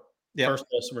guard. First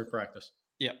day of spring practice.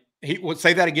 Yeah. He would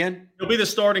say that again. He'll be the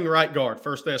starting right guard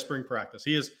first day of spring practice.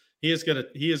 He is going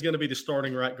to be the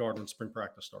starting right guard when spring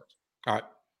practice starts. All right.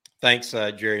 Thanks,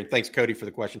 Jerry. And thanks, Cody, for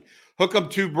the question. Hook 'em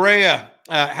to Brea.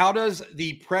 How does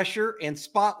the pressure and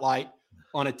spotlight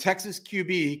on a Texas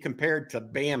QB compared to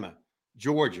Bama,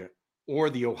 Georgia, or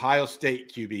the Ohio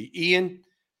State QB? Ian,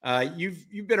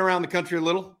 you've been around the country a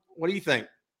little. What do you think?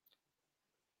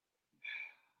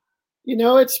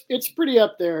 It's pretty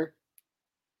up there.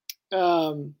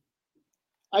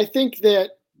 I think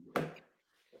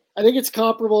it's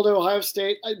comparable to Ohio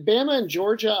State. Bama and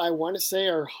Georgia, I want to say,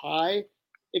 are high,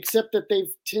 except that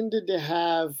they've tended to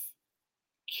have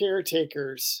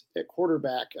caretakers at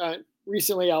quarterback.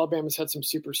 Recently, Alabama's had some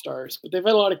superstars, but they've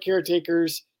had a lot of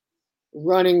caretakers,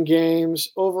 running games,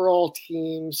 overall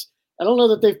teams. I don't know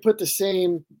that they've put the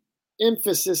same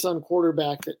emphasis on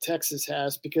quarterback that Texas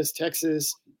has, because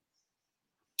Texas's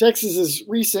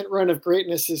recent run of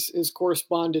greatness is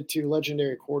corresponded to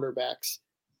legendary quarterbacks.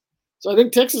 So I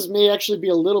think Texas may actually be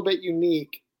a little bit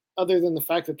unique, other than the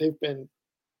fact that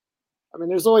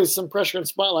there's always some pressure and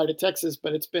spotlight at Texas,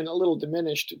 but it's been a little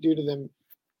diminished due to them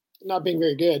not being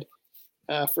very good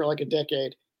for like a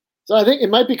decade. So I think it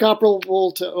might be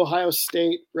comparable to Ohio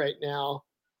State right now.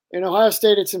 In Ohio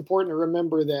State, it's important to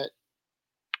remember that,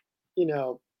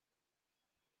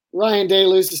 Ryan Day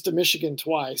loses to Michigan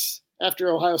twice after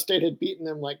Ohio State had beaten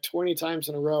them like 20 times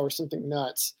in a row or something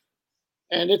nuts.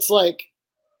 And it's like,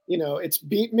 it's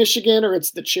beat Michigan or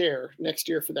it's the chair next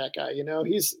year for that guy.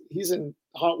 He's in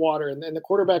hot water, and the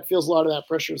quarterback feels a lot of that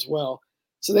pressure as well.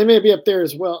 So they may be up there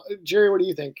as well. Jerry, what do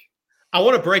you think? I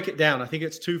want to break it down. I think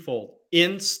it's twofold.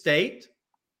 In state,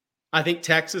 I think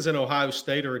Texas and Ohio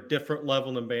State are a different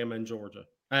level than Bama and Georgia.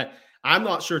 I'm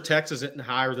not sure Texas isn't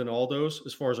higher than all those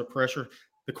as far as a pressure.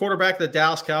 The quarterback of the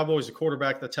Dallas Cowboys, the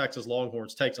quarterback of the Texas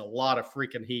Longhorns takes a lot of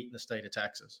freaking heat in the state of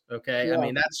Texas. Okay. Yeah. I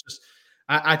mean, that's just,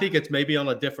 I think it's maybe on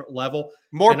a different level.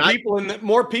 More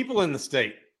people in the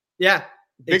state. Yeah.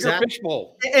 Bigger exactly.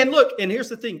 fishbowl. And look, and here's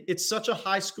the thing. It's such a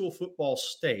high school football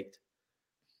state.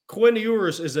 Quinn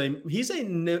Ewers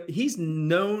he's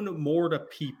known more to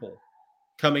people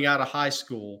coming out of high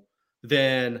school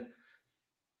than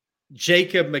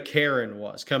Jacob McCarron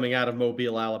was coming out of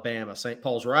Mobile, Alabama, St.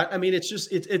 Paul's, right? I mean, it's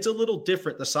a little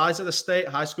different. The size of the state,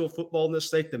 high school football in this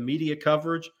state, the media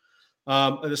coverage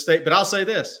of the state. But I'll say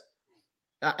this,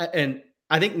 and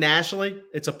I think nationally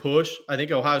it's a push. I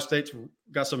think Ohio State's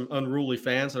got some unruly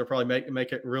fans that are probably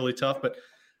make it really tough. But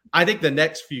I think the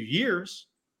next few years,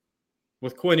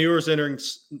 with Quinn Ewers entering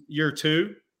year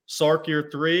 2, Sark year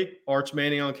 3, Arch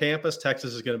Manning on campus,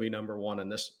 Texas is going to be number 1 in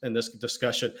this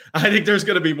discussion. I think there's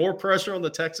going to be more pressure on the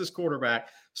Texas quarterback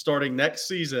starting next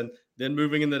season, then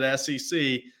moving into the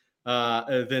SEC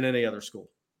than any other school.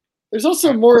 There's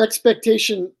also more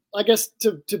expectation, I guess,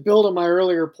 to build on my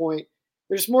earlier point.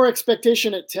 There's more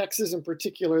expectation at Texas in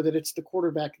particular that it's the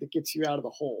quarterback that gets you out of the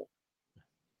hole.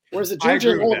 Whereas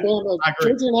Georgia and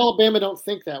Alabama don't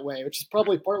think that way, which is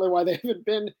probably partly why they haven't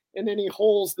been in any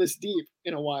holes this deep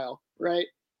in a while, right?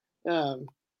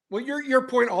 Well, your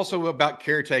point also about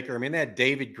caretaker. I mean, they had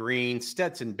David Green,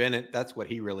 Stetson Bennett. That's what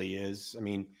he really is. I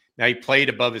mean, now he played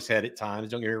above his head at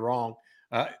times. Don't get me wrong.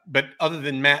 But other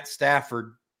than Matt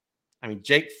Stafford, I mean,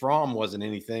 Jake Fromm wasn't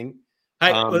anything.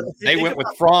 They went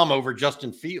with Fromm over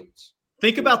Justin Fields.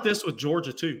 Think about this with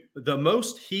Georgia too. The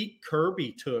most heat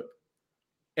Kirby took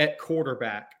at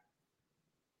quarterback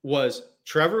was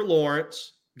Trevor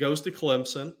Lawrence goes to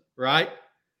Clemson, right?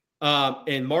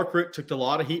 And Mark Richt took a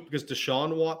lot of heat because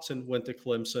Deshaun Watson went to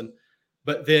Clemson.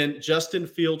 But then Justin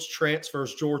Fields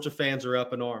transfers. Georgia fans are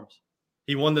up in arms.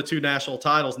 He won the 2 national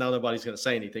titles. Now nobody's going to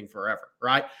say anything forever,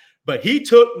 right? But he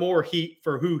took more heat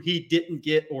for who he didn't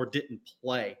get or didn't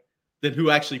play than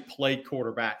who actually played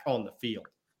quarterback on the field.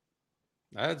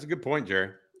 That's a good point,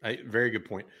 Jerry. Very good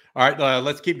point. All right,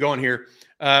 let's keep going here.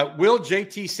 Will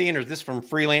JT Sanders, this from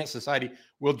Freelance Society,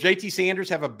 will JT Sanders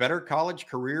have a better college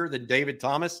career than David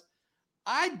Thomas?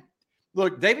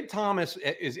 David Thomas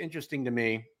is interesting to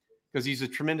me because he's a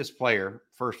tremendous player,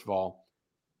 first of all.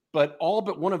 But all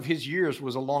but one of his years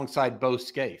was alongside Bo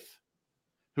Scaife,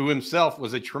 who himself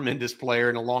was a tremendous player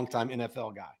and a longtime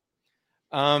NFL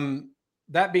guy.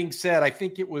 That being said, I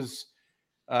think it was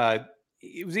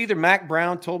either Mac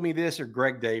Brown told me this or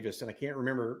Greg Davis, and I can't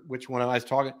remember which one I was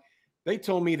talking. They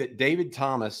told me that David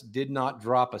Thomas did not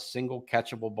drop a single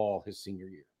catchable ball his senior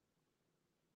year.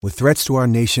 With threats to our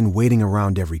nation waiting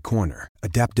around every corner,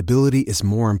 adaptability is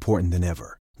more important than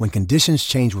ever. When conditions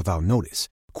change without notice,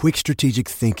 quick strategic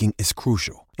thinking is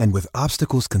crucial. And with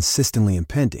obstacles consistently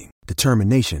impending,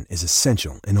 determination is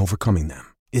essential in overcoming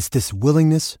them. It's this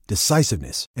willingness,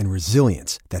 decisiveness, and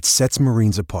resilience that sets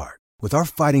Marines apart. With our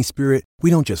fighting spirit, we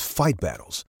don't just fight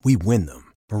battles, we win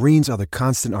them. Marines are the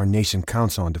constant our nation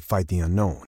counts on to fight the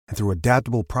unknown. And through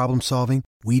adaptable problem solving,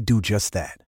 we do just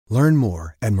that. Learn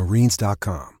more at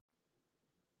marines.com.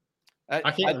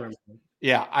 I can't remember.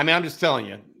 Yeah, I mean, I'm just telling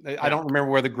you. I don't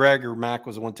remember whether Greg or Mac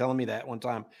was the one telling me that one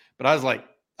time. But I was like,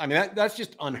 I mean, that's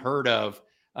just unheard of.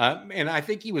 And I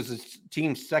think he was his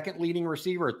team's second leading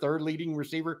receiver or third leading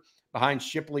receiver behind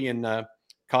Shipley and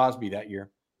Cosby that year.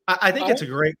 I think it's a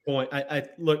great point.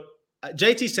 Look,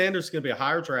 JT Sanders is going to be a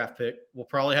higher draft pick. Will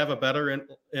probably have a better and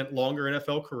longer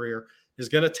NFL career. Is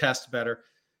going to test better.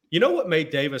 You know what made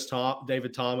David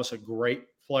Thomas a great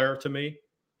player to me?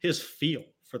 His feel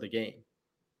for the game.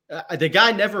 The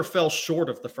guy never fell short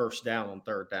of the first down on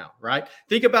third down, right?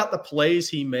 Think about the plays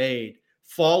he made,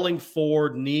 falling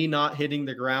forward, knee not hitting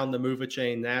the ground, the move a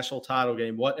chain, national title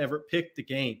game, whatever, picked the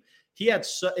game. He had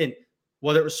and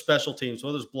whether it was special teams,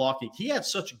 whether it was blocking, he had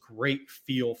such great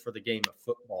feel for the game of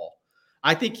football.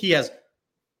 I think he has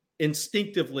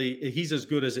instinctively, he's as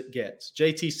good as it gets.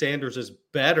 JT Sanders is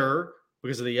better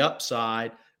because of the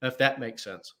upside, if that makes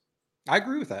sense. I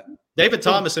agree with that. David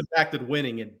Thomas impacted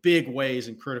winning in big ways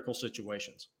in critical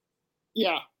situations.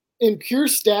 Yeah. In pure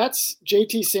stats,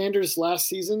 JT Sanders last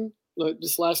season,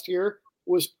 this last year,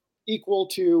 was equal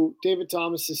to David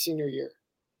Thomas's senior year.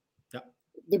 Yeah.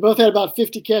 They both had about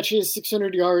 50 catches,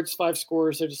 600 yards, 5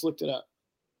 scores. I just looked it up,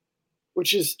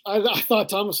 which is, I thought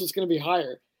Thomas was going to be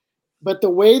higher. But the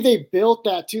way they built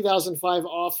that 2005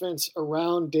 offense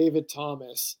around David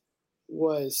Thomas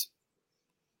was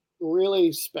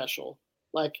really special.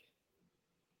 Like,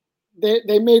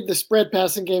 they made the spread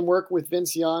passing game work with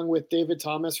Vince Young, with David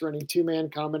Thomas running 2-man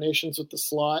combinations with the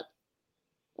slot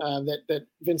that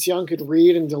Vince Young could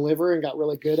read and deliver and got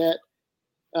really good at.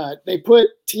 They put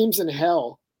teams in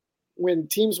hell when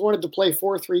teams wanted to play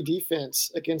 4-3 defense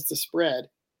against the spread.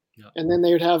 Yeah. And then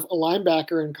they would have a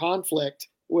linebacker in conflict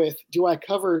with, do I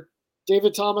cover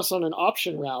David Thomas on an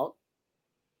option route,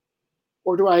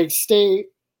 or do I stay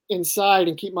inside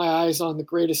and keep my eyes on the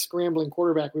greatest scrambling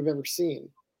quarterback we've ever seen?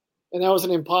 And that was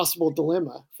an impossible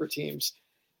dilemma for teams.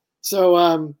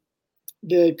 So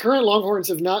the current Longhorns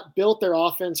have not built their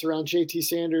offense around JT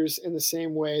Sanders in the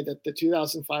same way that the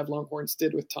 2005 Longhorns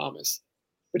did with Thomas.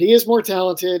 But he is more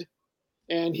talented,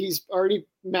 and he's already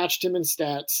matched him in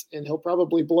stats, and he'll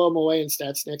probably blow him away in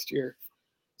stats next year.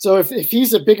 So if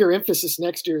he's a bigger emphasis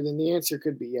next year, then the answer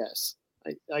could be yes,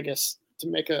 I guess, to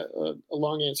make a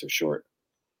long answer short.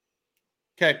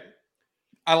 Okay.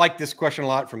 I like this question a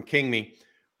lot from King Me.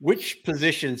 Which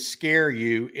positions scare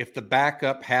you if the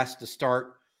backup has to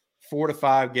start 4 to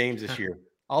 5 games this year?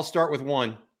 I'll start with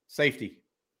one: safety.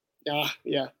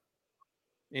 Yeah.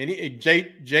 And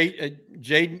Jalen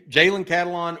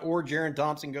Catalon or Jaron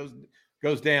Thompson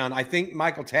goes down. I think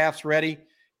Michael Taft's ready.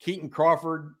 Keaton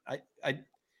Crawford,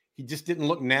 he just didn't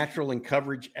look natural in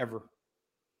coverage ever.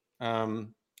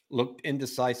 Looked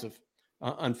indecisive,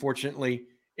 unfortunately.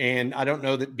 And I don't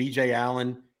know that B.J.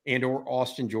 Allen and or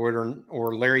Austin Jordan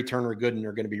or Larry Turner Gooden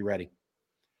are going to be ready.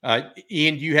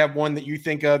 Ian, do you have one that you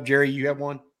think of? Jerry, you have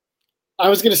one? I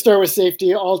was going to start with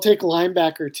safety. I'll take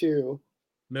linebacker too.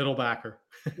 Middle linebacker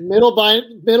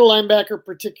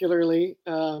particularly.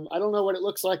 I don't know what it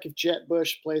looks like if Jet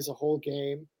Bush plays a whole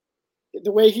game.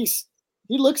 The way he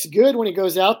looks good when he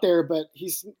goes out there, but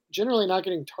he's generally not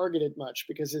getting targeted much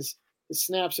because his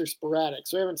snaps are sporadic.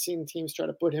 So I haven't seen teams try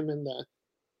to put him in the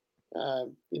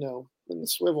in the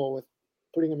swivel with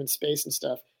putting him in space and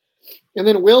stuff. And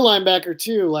then will linebacker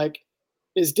too, like,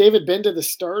 is David Benda the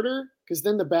starter? Because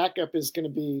then the backup is going to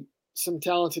be some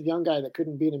talented young guy that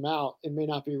couldn't beat him out and may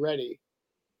not be ready.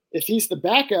 If he's the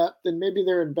backup, then maybe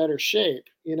they're in better shape.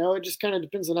 It just kind of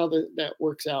depends on how that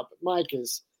works out. But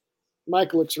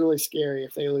Mike looks really scary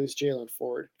if they lose Jalen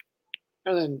Ford.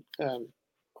 And then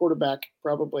quarterback,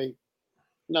 probably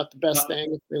not the best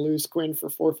thing if they lose Quinn for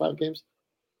 4 or 5 games.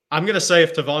 I'm going to say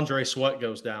if Tavondre Sweat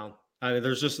goes down,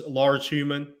 there's just large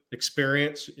human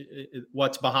experience.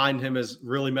 What's behind him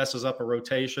really messes up a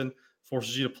rotation.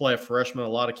 forces you to play a freshman a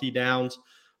lot of key downs.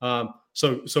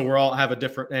 So we're all have a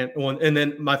different and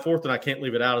then my fourth, and I can't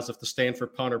leave it out, is if the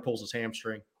Stanford punter pulls his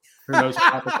hamstring. Who knows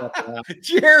what happens after that?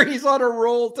 Jerry's on a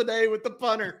roll today with the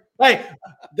punter. Hey,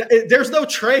 there's no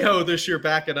Trejo this year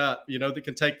backing up, that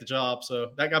can take the job.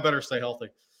 So that guy better stay healthy.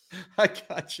 I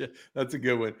gotcha. That's a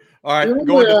good one. All right.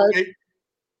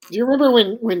 Do you remember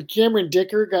when Cameron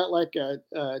Dicker got like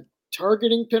a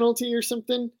targeting penalty or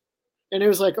something? And it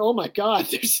was like, oh my God,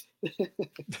 there's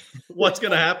what's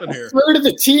going to happen here? A third of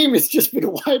the team has just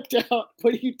been wiped out.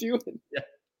 What are you doing? Yeah.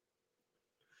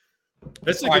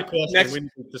 That's a good question.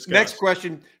 Next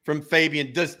question from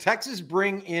Fabian. Does Texas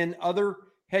bring in other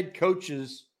head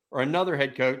coaches or another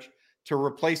head coach to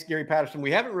replace Gary Patterson?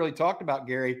 We haven't really talked about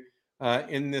Gary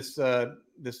in this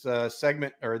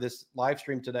segment or this live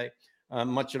stream today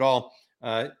much at all.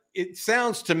 It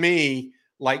sounds to me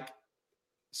like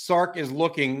Sark is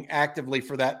looking actively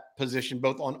for that position,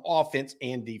 both on offense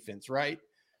and defense, right?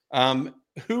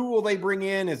 Who will they bring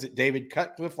in? Is it David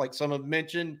Cutcliffe, like some have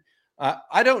mentioned?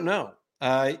 I don't know.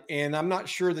 And I'm not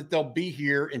sure that they'll be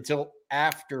here until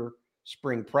after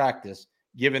spring practice,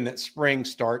 given that spring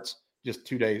starts just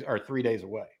 2 days or 3 days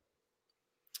away.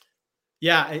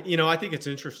 Yeah, I think it's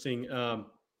interesting.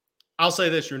 I'll say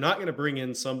this: you're not going to bring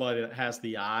in somebody that has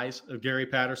the eyes of Gary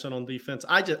Patterson on defense.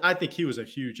 I think he was a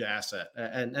huge asset,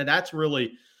 and that's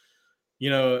really,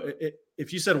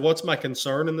 if you said what's my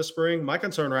concern in the spring, my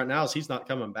concern right now is he's not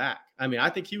coming back. I mean, I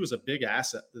think he was a big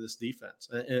asset to this defense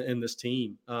and this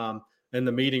team, in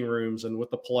the meeting rooms and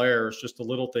with the players, just the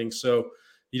little things. So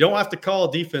you don't have to call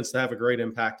a defense to have a great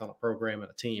impact on a program and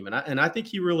a team. And I think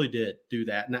he really did do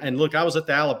that. And look, I was at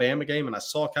the Alabama game and I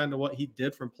saw kind of what he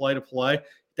did from play to play.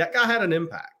 That guy had an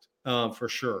impact for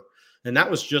sure. And that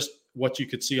was just what you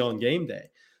could see on game day.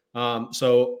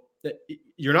 So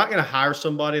you're not going to hire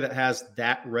somebody that has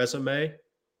that resume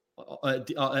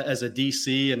as a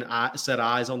DC and set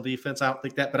eyes on defense. I don't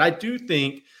think that. But I do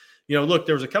think, look,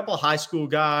 there was a couple of high school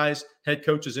guys, head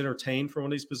coaches entertained for one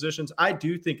of these positions. I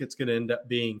do think it's going to end up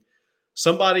being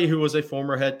somebody who was a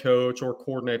former head coach or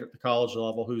coordinator at the college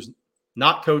level who's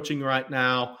not coaching right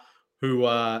now, who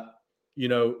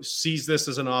sees this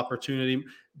as an opportunity.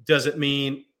 Does this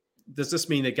mean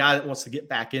the guy that wants to get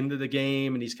back into the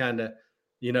game and he's kind of,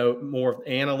 more of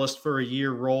analyst for a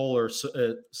year role or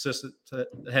assistant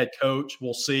head coach?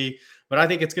 We'll see. But I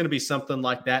think it's going to be something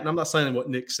like that. And I'm not saying what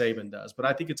Nick Saban does, but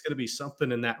I think it's going to be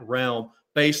something in that realm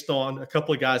based on a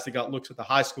couple of guys that got looks at the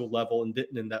high school level and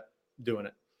didn't end up doing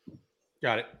it.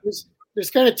 Got it.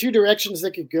 There's kind of two directions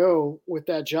that could go with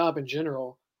that job in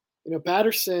general.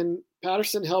 Patterson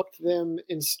helped them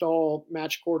install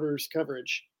match quarters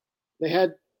coverage. They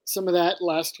had some of that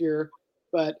last year,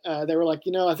 but they were like,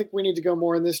 I think we need to go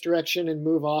more in this direction and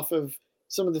move off of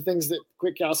some of the things that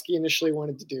Kwiatkowski initially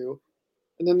wanted to do.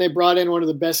 And then they brought in one of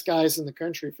the best guys in the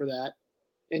country for that.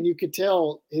 And you could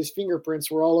tell his fingerprints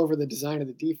were all over the design of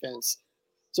the defense.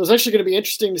 So it's actually going to be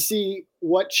interesting to see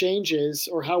what changes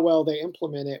or how well they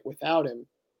implement it without him.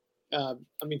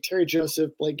 Terry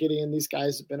Joseph, Blake Gideon, these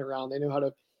guys have been around. They know how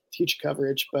to teach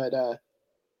coverage. But,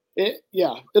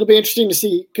 it'll be interesting to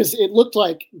see because it looked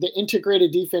like the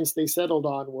integrated defense they settled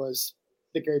on was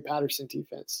the Gary Patterson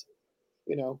defense,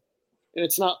 and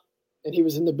it's not – and he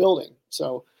was in the building.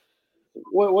 So –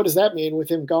 what does that mean with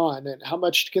him gone, and how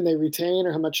much can they retain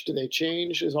or how much do they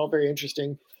change is all very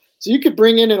interesting. So you could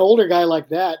bring in an older guy like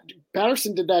that.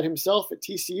 Patterson did that himself at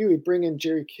TCU. He'd bring in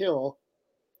Jerry Kill,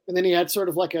 and then he had sort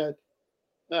of like a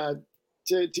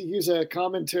to use a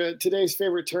common to today's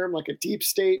favorite term, like a deep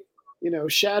state,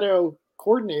 shadow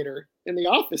coordinator in the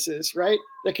offices, right?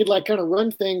 That could like kind of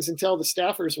run things and tell the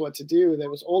staffers what to do. That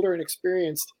was older and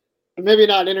experienced, but maybe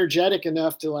not energetic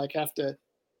enough to like have to,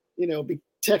 be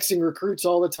texting recruits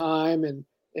all the time and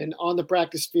on the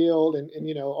practice field and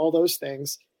all those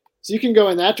things. So you can go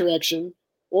in that direction,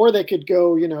 or they could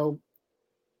go,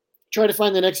 try to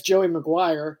find the next Joey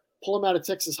McGuire, pull him out of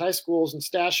Texas high schools and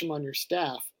stash him on your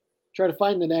staff. Try to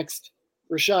find the next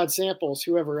Rashad Samples,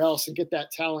 whoever else, and get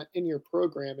that talent in your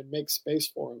program and make space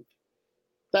for him.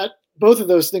 That both of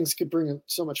those things could bring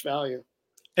so much value.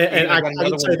 And I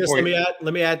would say this.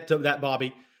 Let me add to that,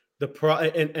 Bobby.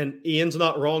 And Ian's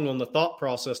not wrong on the thought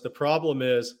process. The problem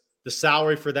is the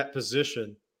salary for that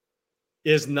position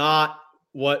is not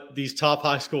what these top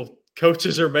high school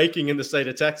coaches are making in the state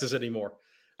of Texas anymore.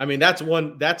 I mean, that's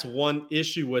one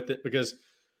issue with it because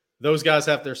those guys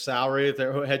have their salary, if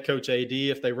they're head coach AD,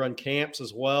 if they run camps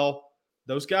as well.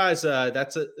 Those guys,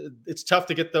 it's tough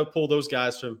to pull those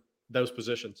guys from those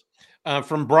positions.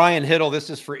 From Brian Hiddle,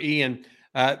 this is for Ian.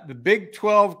 The Big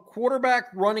 12 quarterback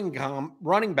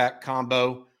running back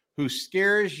combo who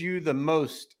scares you the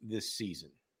most this season?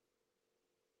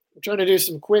 I'm trying to do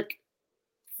some quick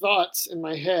thoughts in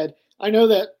my head. I know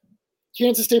that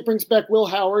Kansas State brings back Will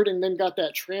Howard and then got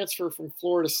that transfer from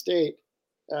Florida State.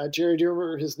 Jerry, do you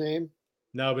remember his name?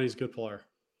 No, but he's a good player.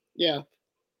 Yeah,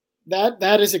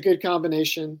 that is a good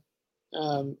combination.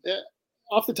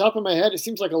 Off the top of my head, it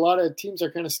seems like a lot of teams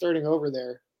are kind of starting over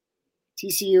there.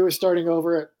 TCU is starting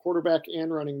over at quarterback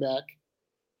and running back.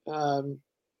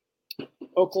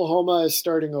 Oklahoma is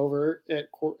starting over at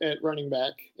running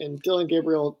back, and Dylan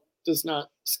Gabriel does not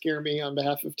scare me on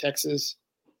behalf of Texas,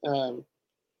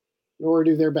 nor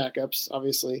do their backups,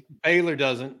 obviously. Baylor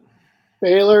doesn't.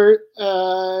 Baylor,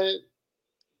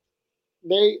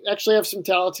 they actually have some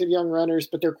talented young runners,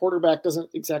 but their quarterback doesn't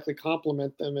exactly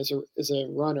complement them as a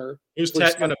runner. Who's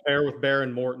Tech going to pair with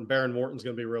Baron Morton? Baron Morton's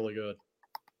going to be really good.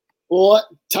 Well,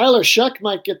 Tyler Shuck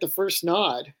might get the first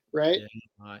nod, right? Yeah, he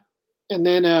might. And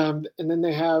then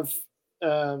they have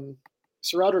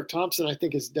Sir Roderick Thompson, I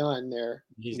think, is done there.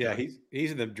 He's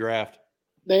in the draft.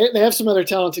 They have some other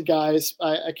talented guys.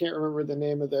 I can't remember the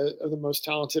name of the most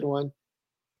talented one.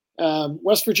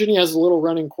 West Virginia has a little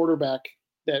running quarterback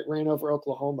that ran over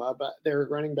Oklahoma, but their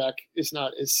running back is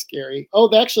not as scary. Oh,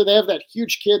 they have that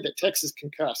huge kid that Texas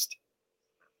concussed.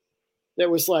 That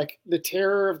was like the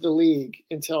terror of the league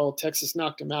until Texas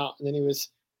knocked him out, and then he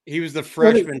was the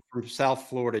freshman from South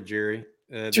Florida, Jerry.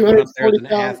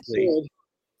 240-pound kid.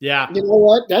 Yeah. You know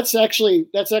what? That's actually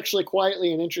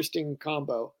quietly an interesting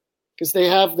combo because they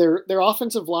have their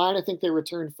offensive line. I think they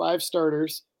returned 5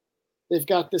 starters. They've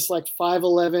got this like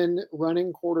 5'11"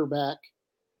 running quarterback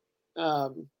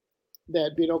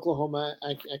that beat Oklahoma.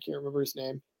 I can't remember his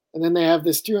name. And then they have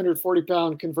this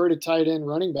 240-pound converted tight end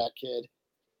running back kid.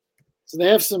 So they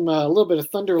have some a little bit of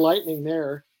thunder lightning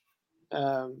there.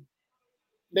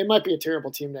 They might be a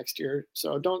terrible team next year.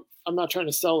 So I'm not trying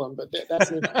to sell them, but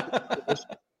that's an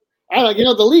I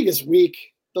don't. The league is weak.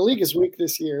 The league is weak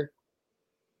this year.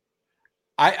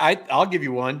 I'll give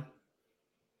you one.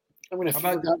 I'm going to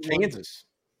forget Kansas.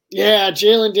 Yeah,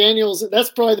 Jalen Daniels.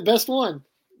 That's probably the best one.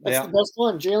 That's the best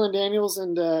one. Jalen Daniels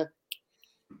and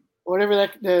whatever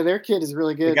their kid is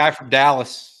really good. The guy from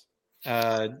Dallas,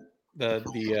 the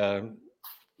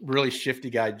really shifty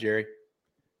guy, Jerry.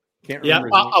 Can't remember.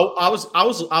 Yeah,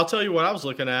 I'll tell you what I was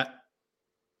looking at.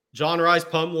 John Rice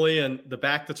Plumlee and the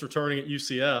back that's returning at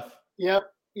UCF. Yep.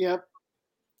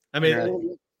 I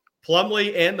mean,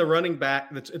 Plumlee and the running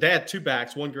back. They had 2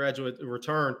 backs. One graduate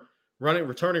returning running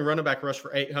back rushed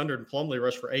for 800, and Plumlee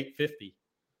rushed for 850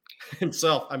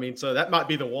 himself. I mean, so that might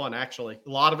be the one. Actually, a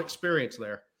lot of experience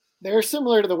there. They're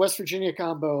similar to the West Virginia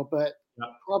combo, but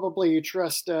probably you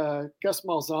trust Gus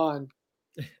Malzahn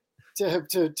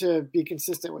to be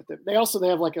consistent with it. They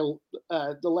have like the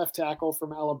left tackle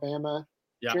from Alabama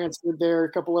transferred there.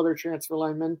 A couple other transfer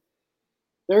linemen.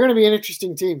 They're going to be an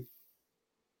interesting team.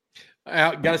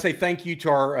 I got to say thank you to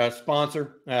our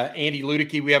sponsor, Andy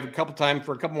Ludicky. We have a couple time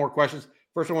for a couple more questions.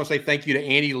 First, I want to say thank you to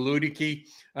Andy Ludicky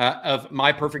of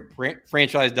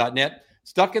MyPerfectFranchise.net.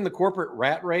 Stuck in the corporate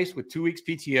rat race with 2 weeks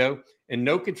PTO and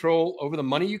no control over the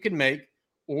money you can make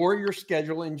or your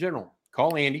schedule in general?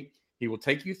 Call Andy. He will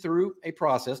take you through a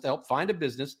process to help find a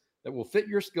business that will fit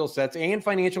your skill sets and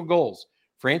financial goals.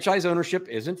 Franchise ownership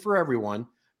isn't for everyone,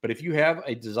 but if you have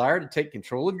a desire to take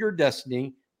control of your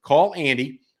destiny, call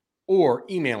Andy or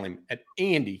email him at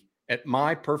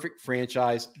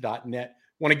andy@myperfectfranchise.net.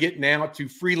 Want to get now to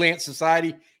Freelance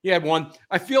Society? He had one.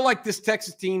 I feel like this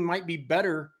Texas team might be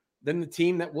better than the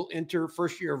team that will enter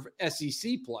first year of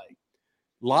SEC play.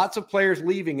 Lots of players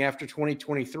leaving after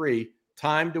 2023.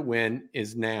 Time to win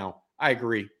is now. I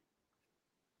agree.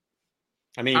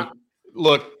 I mean,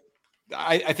 look,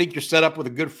 I think you're set up with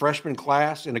a good freshman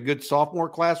class and a good sophomore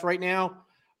class right now.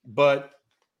 But,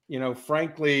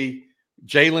 frankly,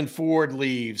 Jalen Ford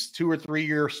leaves. 2 or 3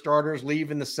 year starters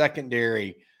leave in the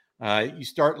secondary. You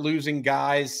start losing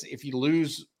guys. If you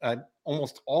lose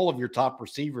almost all of your top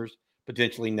receivers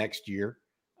potentially next year,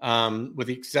 with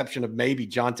the exception of maybe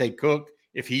Jonte Cook,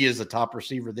 if he is a top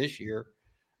receiver this year.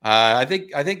 I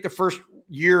think the first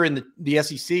year in the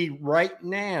SEC right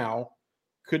now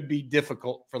could be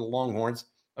difficult for the Longhorns.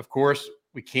 Of course,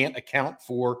 we can't account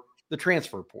for the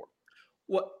transfer portal.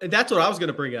 Well, that's what I was going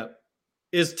to bring up.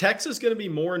 Is Texas going to be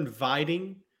more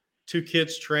inviting to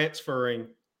kids transferring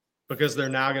because they're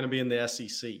now going to be in the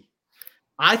SEC?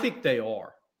 I think they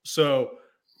are. So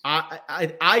I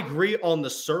agree on the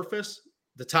surface.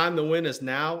 The time to win is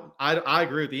now. I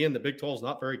agree with Ian. The Big 12 is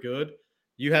not very good.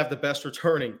 You have the best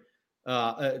returning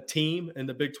team in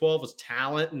the Big 12 is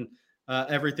talent and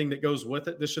everything that goes with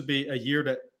it. This should be a year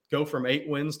to go from 8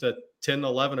 wins to 10,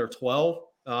 11, or 12.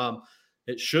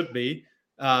 It should be.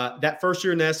 that first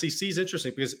year in the SEC is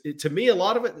interesting because to me, a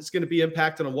lot of it is going to be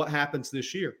impacted on what happens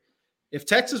this year. If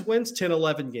Texas wins 10,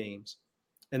 11 games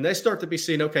and they start to be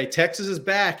seen, okay, Texas is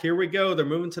back. Here we go. They're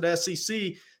moving to the SEC.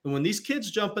 And when these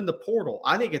kids jump in the portal,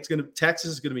 I think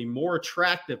Texas is going to be more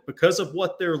attractive because of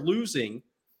what they're losing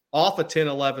off a 10,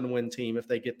 11 win team if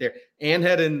they get there and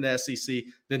head into the SEC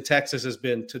than Texas has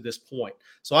been to this point.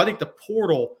 So I think the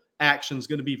portal action is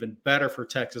going to be even better for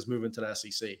Texas moving to the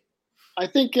SEC. I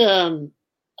think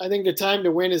the time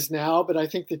to win is now, but I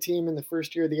think the team in the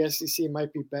first year of the SEC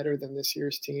might be better than this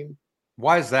year's team.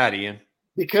 Why is that, Ian?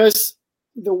 Because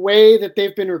the way that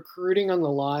they've been recruiting on the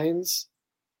lines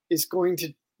is going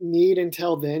to need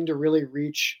until then to really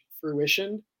reach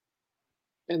fruition.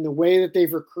 And the way that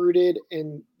they've recruited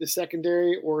in the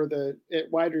secondary or the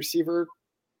wide receiver,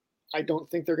 I don't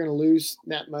think they're going to lose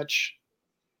that much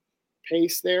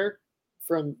pace there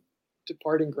from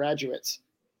departing graduates.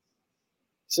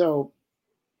 So,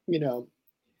 the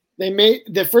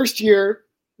first year,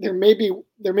 there may be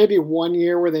 1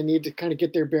 year where they need to kind of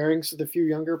get their bearings with a few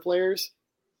younger players.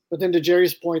 But then to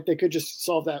Jerry's point, they could just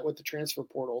solve that with the transfer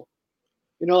portal.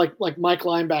 Like Mike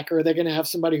linebacker, are they going to have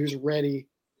somebody who's ready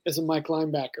as a Mike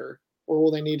linebacker, or will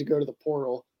they need to go to the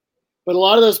portal? But a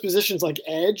lot of those positions like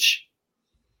edge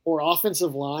or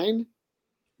offensive line,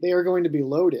 they are going to be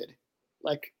loaded.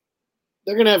 Like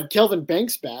they're going to have Kelvin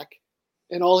Banks back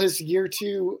and all his year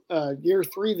 3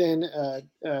 then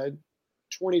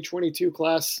 2022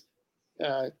 class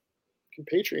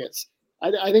compatriots.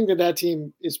 I think that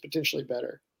team is potentially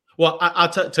better. Well,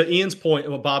 to Ian's point,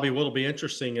 Bobby, what'll be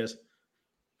interesting is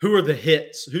who are the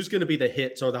hits? Who's going to be the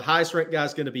hits? Are the highest ranked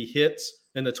guys going to be hits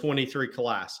in the 23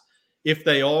 class? If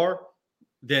they are,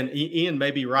 then Ian may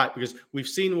be right because we've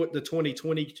seen what the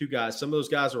 2022 guys, some of those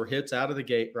guys were hits out of the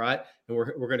gate, right? And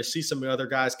we're going to see some of the other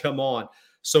guys come on.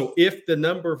 So if the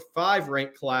number 5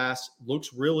 ranked class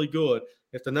looks really good,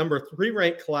 if the number 3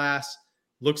 ranked class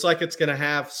looks like it's going to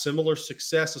have similar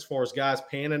success as far as guys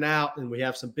panning out and we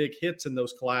have some big hits in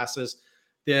those classes,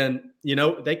 then,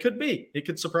 it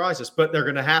could surprise us. But they're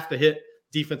going to have to hit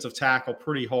defensive tackle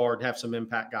pretty hard, have some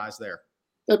impact guys there.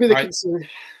 That'd be the concern.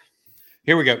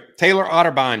 Here we go. Taylor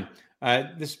Otterbein.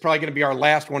 This is probably going to be our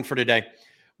last one for today.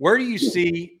 Where do you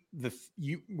think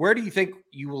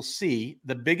you will see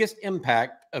the biggest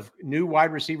impact of new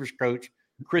wide receivers coach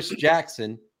Chris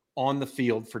Jackson on the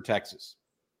field for Texas?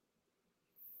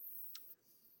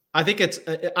 I think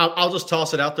I'll just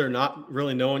toss it out there, not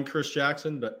really knowing Chris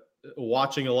Jackson, but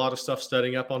watching a lot of stuff,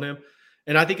 studying up on him.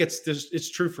 And I think it's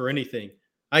true for anything.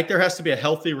 I think there has to be a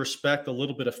healthy respect, a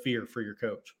little bit of fear for your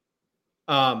coach.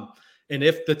 And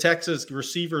if the Texas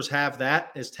receivers have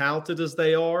that, as talented as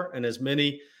they are, and as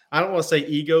many, I don't want to say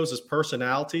egos, as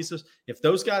personalities, if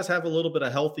those guys have a little bit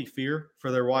of healthy fear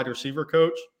for their wide receiver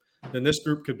coach, then this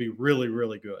group could be really,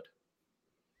 really good.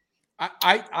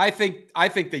 I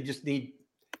think they just need.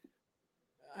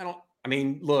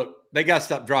 Look, they got to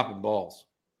stop dropping balls.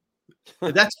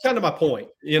 That's kind of my point.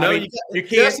 You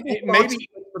can't maybe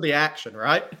for the action,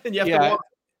 right? And you have to watch.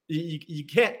 You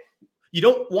can't. You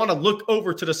don't want to look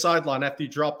over to the sideline after you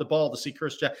drop the ball to see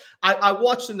Chris Jackson. I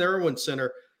watched in the Irwin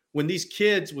Center when these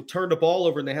kids would turn the ball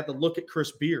over and they had to look at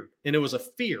Chris Beard, and it was a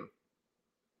fear.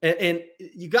 And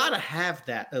you got to have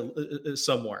that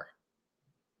somewhere.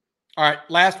 All right,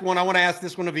 last one. I want to ask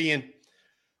this one of Ian.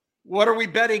 What are we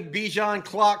betting Bijan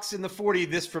clocks in the 40?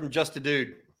 This from Just a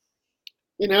Dude.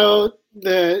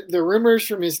 The rumors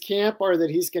from his camp are that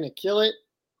he's going to kill it.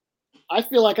 I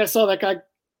feel like I saw that guy.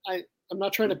 I'm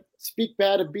not trying to speak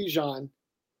bad of Bijan,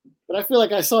 but I feel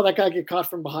like I saw that guy get caught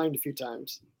from behind a few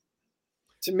times.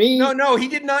 To me, no, he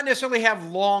did not necessarily have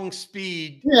long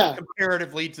speed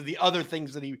comparatively to the other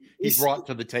things that he brought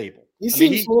to the table. He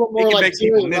seems a little more like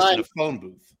Jerry Rice in a phone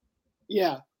booth.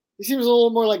 Yeah, he seems a little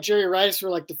more like Jerry Rice,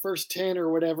 where like the first 10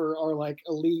 or whatever are like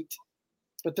elite,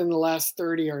 but then the last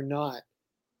 30 are not.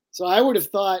 So I would have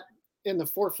thought in the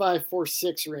 4.5,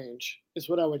 4.6 range is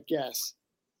what I would guess.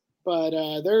 But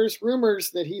there's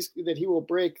rumors that he will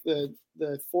break the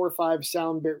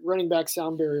 4.5 running back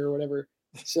sound barrier or whatever.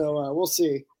 So we'll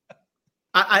see.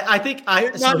 I think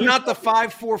not the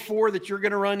 5.44 that you're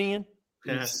going to run, Ian.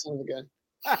 Yeah. Son of a gun.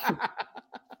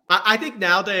 I think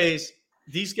nowadays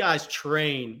these guys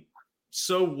train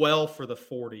so well for the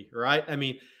 40, right? I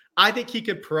mean, I think he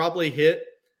could probably hit.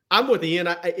 I'm with Ian.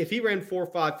 If he ran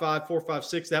 4.55,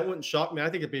 4.56, that wouldn't shock me. I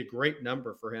think it'd be a great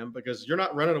number for him because you're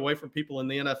not running away from people in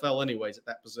the NFL anyways at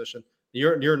that position.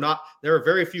 You're not. There are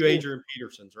very few Adrian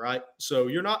Petersons, right? So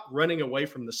you're not running away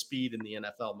from the speed in the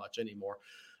NFL much anymore.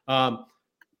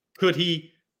 Could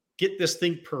he get this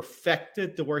thing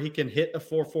perfected to where he can hit a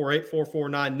 4.48,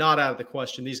 4.49, not out of the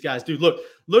question. These guys do.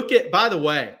 Look at, by the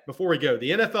way, before we go,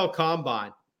 the NFL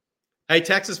Combine. Hey,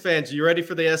 Texas fans, are you ready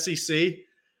for the SEC?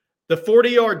 The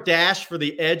 40-yard dash for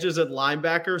the edges and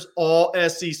linebackers, all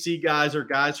SEC guys are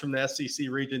guys from the SEC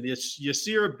region. The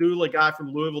Yasir Abdullah guy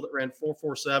from Louisville that ran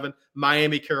 4.47,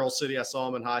 Miami, Carroll City. I saw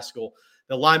him in high school.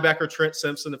 The linebacker Trent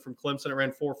Simpson from Clemson that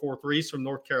ran 4.43s from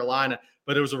North Carolina,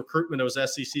 but it was a recruitment. It was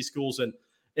SEC schools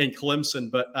in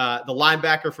Clemson. But the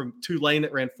linebacker from Tulane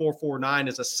that ran 4.49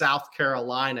 is a South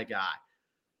Carolina guy.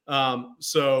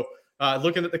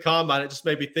 Looking at the combine, it just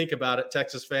made me think about it.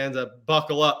 Texas fans,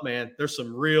 buckle up, man. There's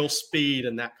some real speed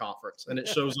in that conference, and it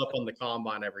shows up on the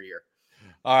combine every year.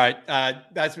 All right,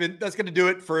 that's going to do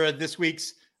it for this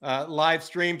week's live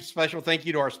stream. Special thank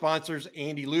you to our sponsors,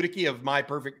 Andy Ludicky of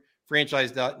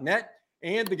MyPerfectFranchise.net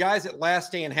and the guys at Last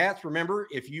Stand Hats. Remember,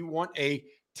 if you want a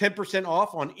 10%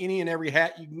 off on any and every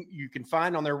hat you can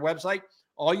find on their website,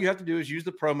 all you have to do is use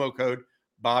the promo code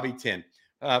Bobby10.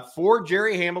 For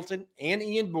Jerry Hamilton and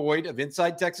Ian Boyd of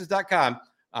InsideTexas.com,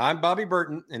 I'm Bobby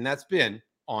Burton, and that's been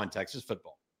On Texas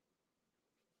Football.